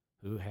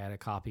who had a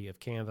copy of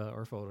Canva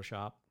or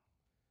Photoshop.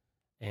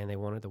 And they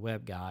wanted the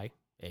web guy,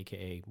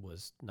 AKA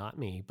was not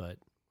me, but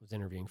was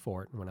interviewing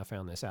for it. And when I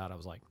found this out, I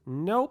was like,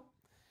 nope.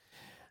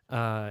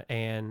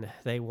 And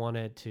they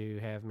wanted to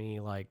have me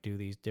do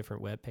these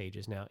different web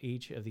pages. Now,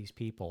 each of these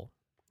people,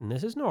 and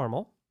this is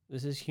normal,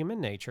 this is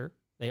human nature,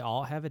 they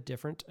all have a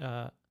different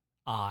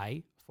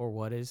eye for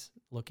what is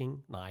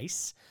looking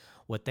nice,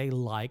 what they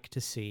like to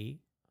see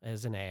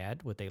as an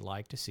ad, what they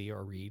like to see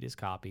or read as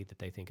copy that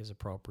they think is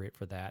appropriate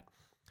for that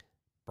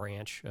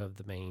branch of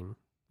the main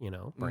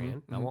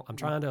brand. I'm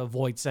trying to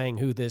avoid saying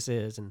who this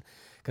is, and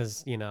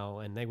because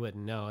and they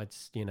wouldn't know.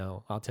 It's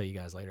I'll tell you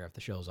guys later after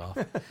the show's off.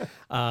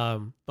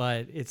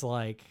 But it's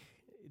like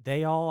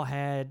they all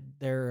had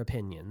their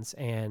opinions,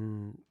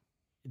 and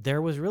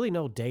there was really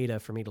no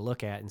data for me to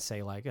look at and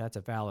say that's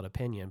a valid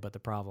opinion. But the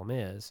problem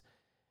is,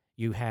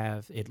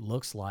 it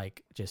looks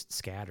like just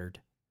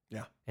scattered.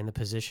 Yeah, and the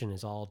position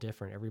is all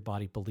different.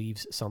 Everybody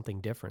believes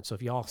something different. So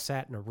if you all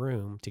sat in a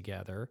room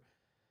together,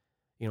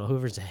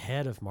 whoever's the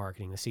head of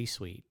marketing, the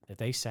C-suite, if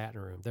they sat in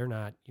a room,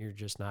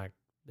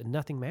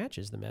 nothing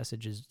matches. The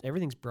message is,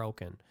 everything's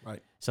broken. Right.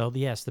 So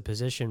yes, the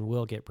position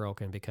will get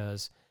broken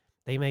because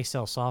they may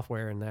sell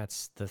software and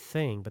that's the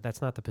thing, but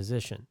that's not the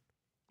position.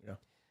 Yeah.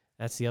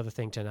 That's the other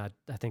thing I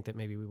think that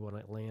maybe we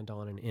want to land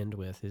on and end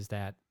with is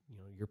that,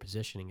 your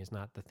positioning is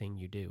not the thing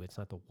you do. It's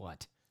not the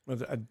what. Well,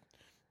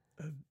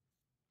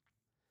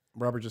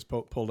 Robert just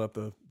pulled up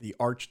the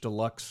Arch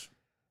Deluxe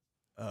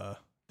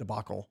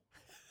debacle.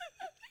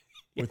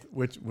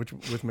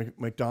 with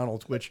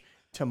McDonald's, which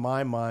to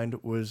my mind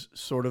was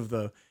sort of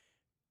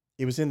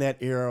it was in that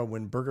era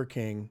when Burger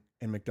King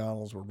and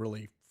McDonald's were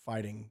really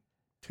fighting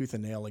tooth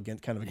and nail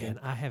against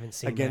I haven't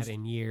seen that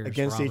in years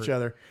against Robert. Each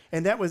other.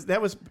 And that was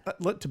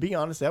to be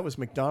honest, that was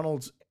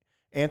McDonald's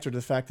answer to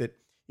the fact that,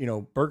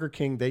 Burger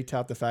King, they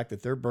tout the fact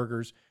that their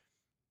burgers,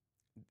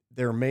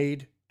 they're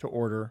made to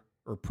order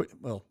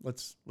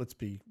let's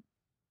be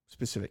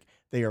specific.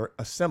 They are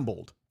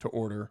assembled to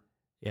order.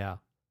 Yeah.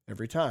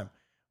 Every time.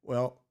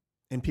 Well,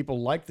 and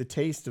people like the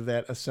taste of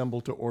that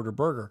assembled to order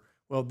burger.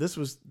 Well,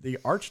 the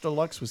Arch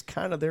Deluxe was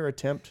kind of their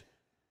attempt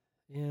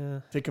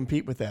to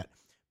compete with that.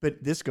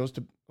 But this goes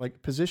to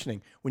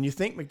positioning. When you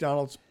think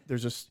McDonald's, they've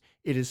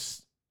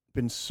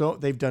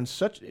done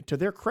such, to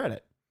their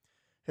credit,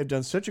 have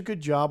done such a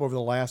good job over the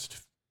last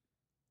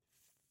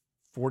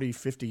 40,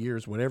 50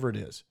 years, whatever it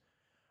is,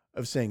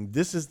 of saying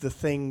this is the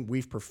thing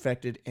we've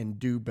perfected and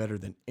do better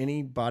than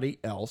anybody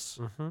else.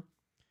 Mm-hmm.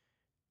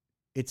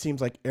 It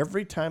seems like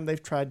every time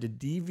they've tried to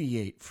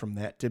deviate from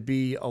that to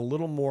be a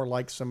little more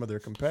like some of their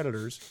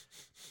competitors,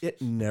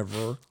 it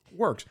never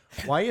works.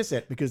 Why is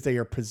that? Because they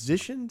are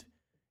positioned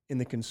in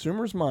the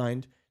consumer's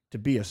mind to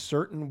be a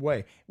certain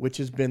way, which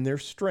has been their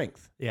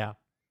strength. Yeah.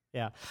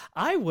 Yeah.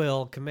 I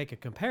can make a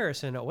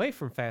comparison away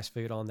from fast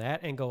food on that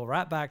and go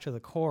right back to the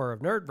core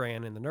of Nerd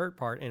Brand and the nerd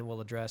part, and we'll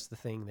address the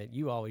thing that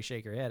you always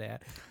shake your head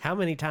at. How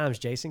many times,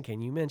 Jason,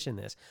 can you mention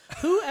this?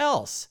 Who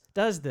else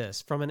does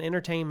this from an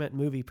entertainment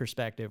movie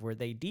perspective where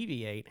they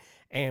deviate,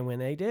 and when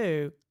they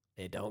do,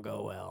 It don't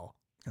go well.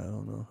 I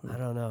don't know. I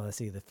don't know. Let's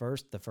see. The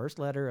first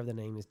letter of the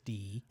name is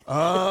D.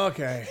 Oh,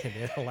 okay. And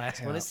then the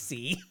last one is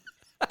C.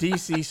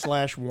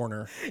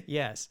 DC/Warner.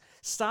 Yes.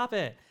 Stop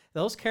it.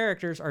 Those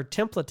characters are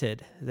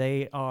templated.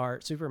 They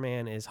are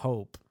Superman is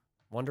hope.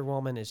 Wonder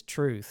Woman is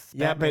truth.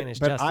 Yeah, Batman is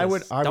but justice. I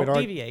would don't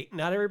deviate.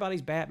 Not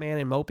everybody's Batman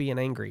and mopey and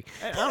angry.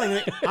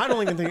 I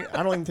don't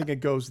even think it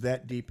goes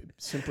that deep.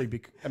 Simply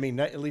because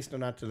at least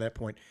not to that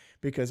point,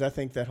 because I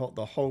think that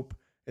the hope,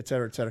 et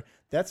cetera,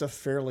 that's a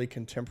fairly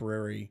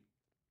contemporary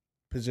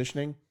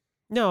positioning.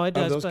 No, it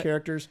does. Of those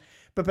characters,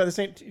 but by the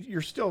same,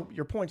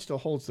 your point still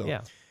holds though.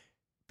 Yeah.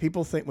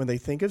 People think when they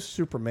think of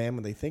Superman,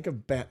 when they think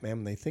of Batman,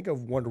 when they think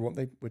of Wonder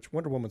Woman, which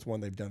Wonder Woman's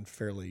one they've done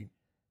fairly,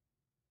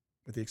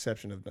 with the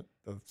exception of the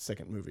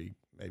second movie,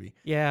 maybe.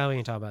 Yeah, we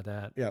can talk about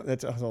that. Yeah,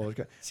 that's all.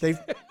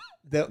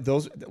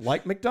 Those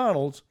like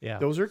McDonald's. Yeah.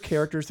 Those are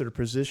characters that are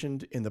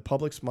positioned in the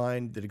public's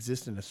mind that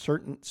exist in a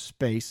certain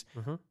space,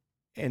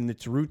 and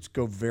its roots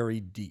go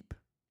very deep.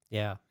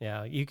 Yeah,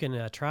 yeah. You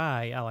can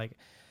try. I like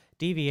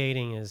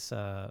deviating is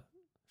a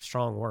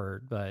strong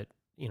word, but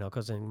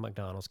because in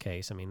McDonald's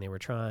case, they were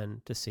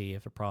trying to see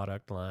if a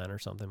product line or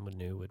something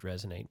would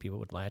resonate, people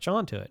would latch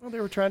onto it. Well,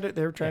 they were trying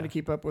to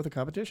keep up with the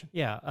competition.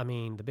 Yeah,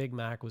 the Big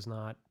Mac was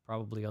not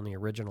probably on the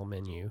original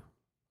menu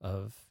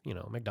of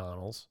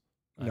McDonald's.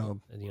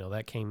 No,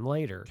 that came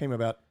later. Came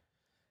about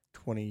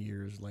 20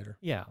 years later.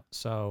 Yeah,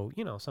 so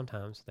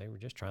sometimes they were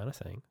just trying a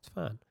thing. It's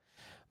fine.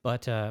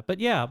 But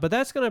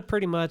that's going to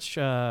pretty much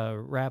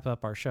wrap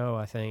up our show,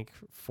 I think,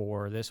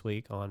 for this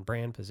week on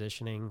brand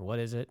positioning. What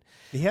is it?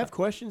 Do you have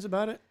questions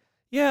about it?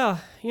 Yeah,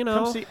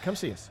 Come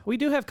see us. We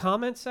do have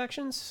comment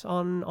sections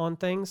on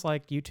things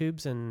like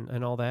YouTube's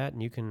and all that,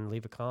 and you can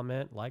leave a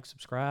comment,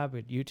 subscribe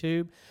at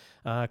YouTube,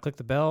 click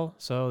the bell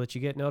so that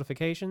you get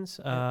notifications.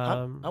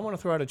 I want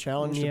to throw out a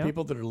challenge to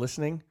people that are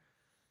listening.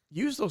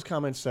 Use those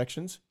comment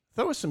sections.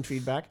 Throw us some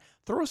feedback.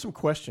 Throw us some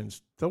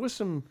questions. Throw us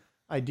some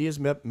ideas,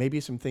 maybe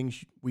some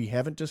things we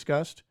haven't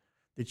discussed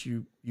that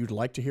you'd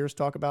like to hear us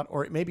talk about,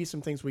 or it may be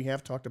some things we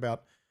have talked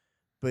about,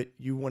 but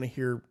you want to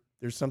hear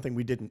there's something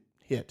we didn't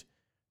hit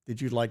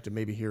that you'd like to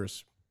maybe hear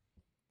us,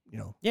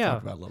 talk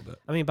about a little bit.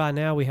 By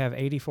now we have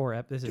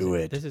 84. This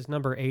is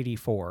number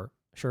 84.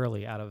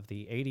 Surely out of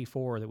the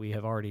 84 that we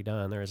have already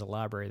done, there is a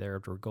library there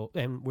to go,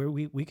 and where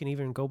we can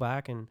even go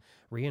back and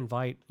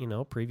reinvite,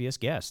 previous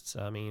guests.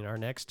 Our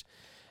next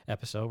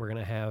episode, we're going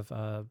to have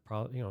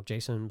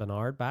Jason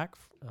Bernard back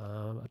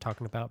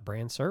talking about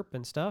brand SERP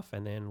and stuff,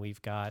 and then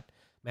we've got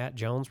Matt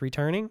Jones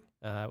returning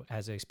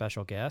as a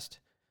special guest,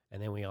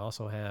 and then we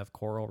also have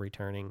Coral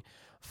returning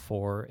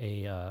for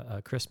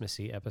a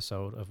Christmassy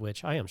episode, of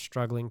which I am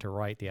struggling to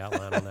write the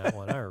outline on that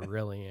one. I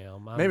really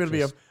am. Maybe it'll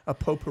be a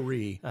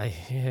potpourri,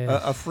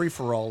 a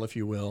free-for-all, if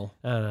you will.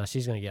 I don't know.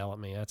 She's going to yell at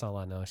me. That's all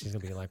I know. She's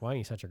going to be like, why are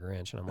you such a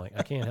Grinch? And I'm like,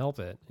 I can't help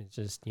it. It's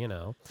just,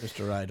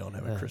 Mr. I don't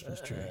have a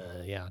Christmas tree.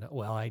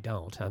 Well, I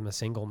don't. I'm a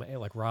single man.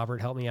 Like, Robert,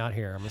 help me out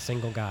here. I'm a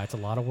single guy. It's a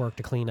lot of work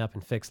to clean up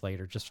and fix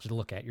later just to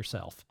look at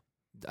yourself.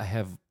 I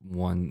have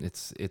one.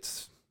 It's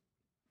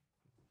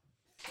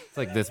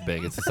like this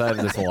big. It's the size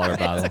of this water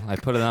bottle. I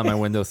put it on my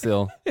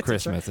windowsill.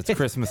 Christmas. It's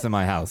Christmas in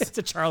my house. It's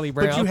a Charlie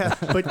Brown.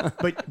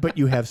 But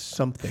you have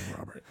something,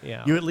 Robert.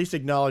 Yeah. You at least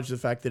acknowledge the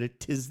fact that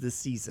it is the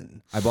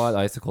season. I bought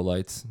icicle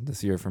lights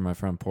this year for my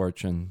front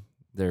porch, and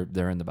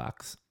they're in the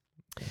box.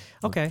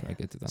 Okay. I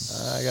get to them.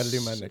 I got to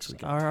do mine next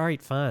weekend. All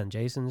right, fine.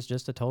 Jason's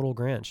just a total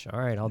Grinch. All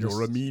right,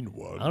 You're a mean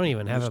one. I don't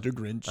even have Mr.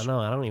 Grinch. I know.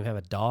 I don't even have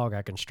a dog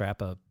I can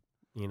strap a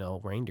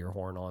reindeer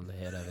horn on the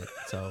head of it.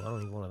 So I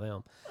don't need one of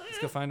them. Let's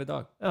go find a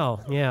dog.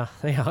 Oh, yeah.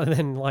 And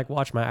then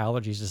watch my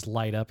allergies just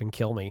light up and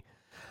kill me.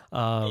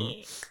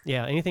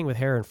 Yeah, anything with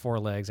hair and 4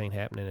 legs ain't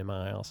happening in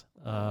my house.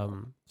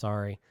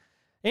 Sorry.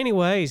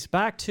 Anyways,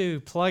 back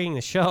to plugging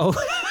the show.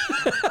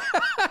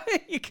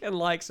 You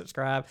can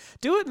subscribe.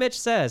 Do what Mitch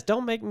says.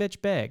 Don't make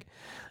Mitch beg.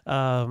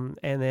 And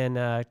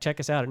then check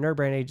us out at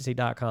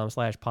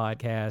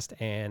nerdbrandagency.com/podcast.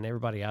 And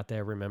everybody out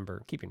there,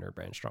 remember, keep your nerd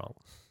brand strong.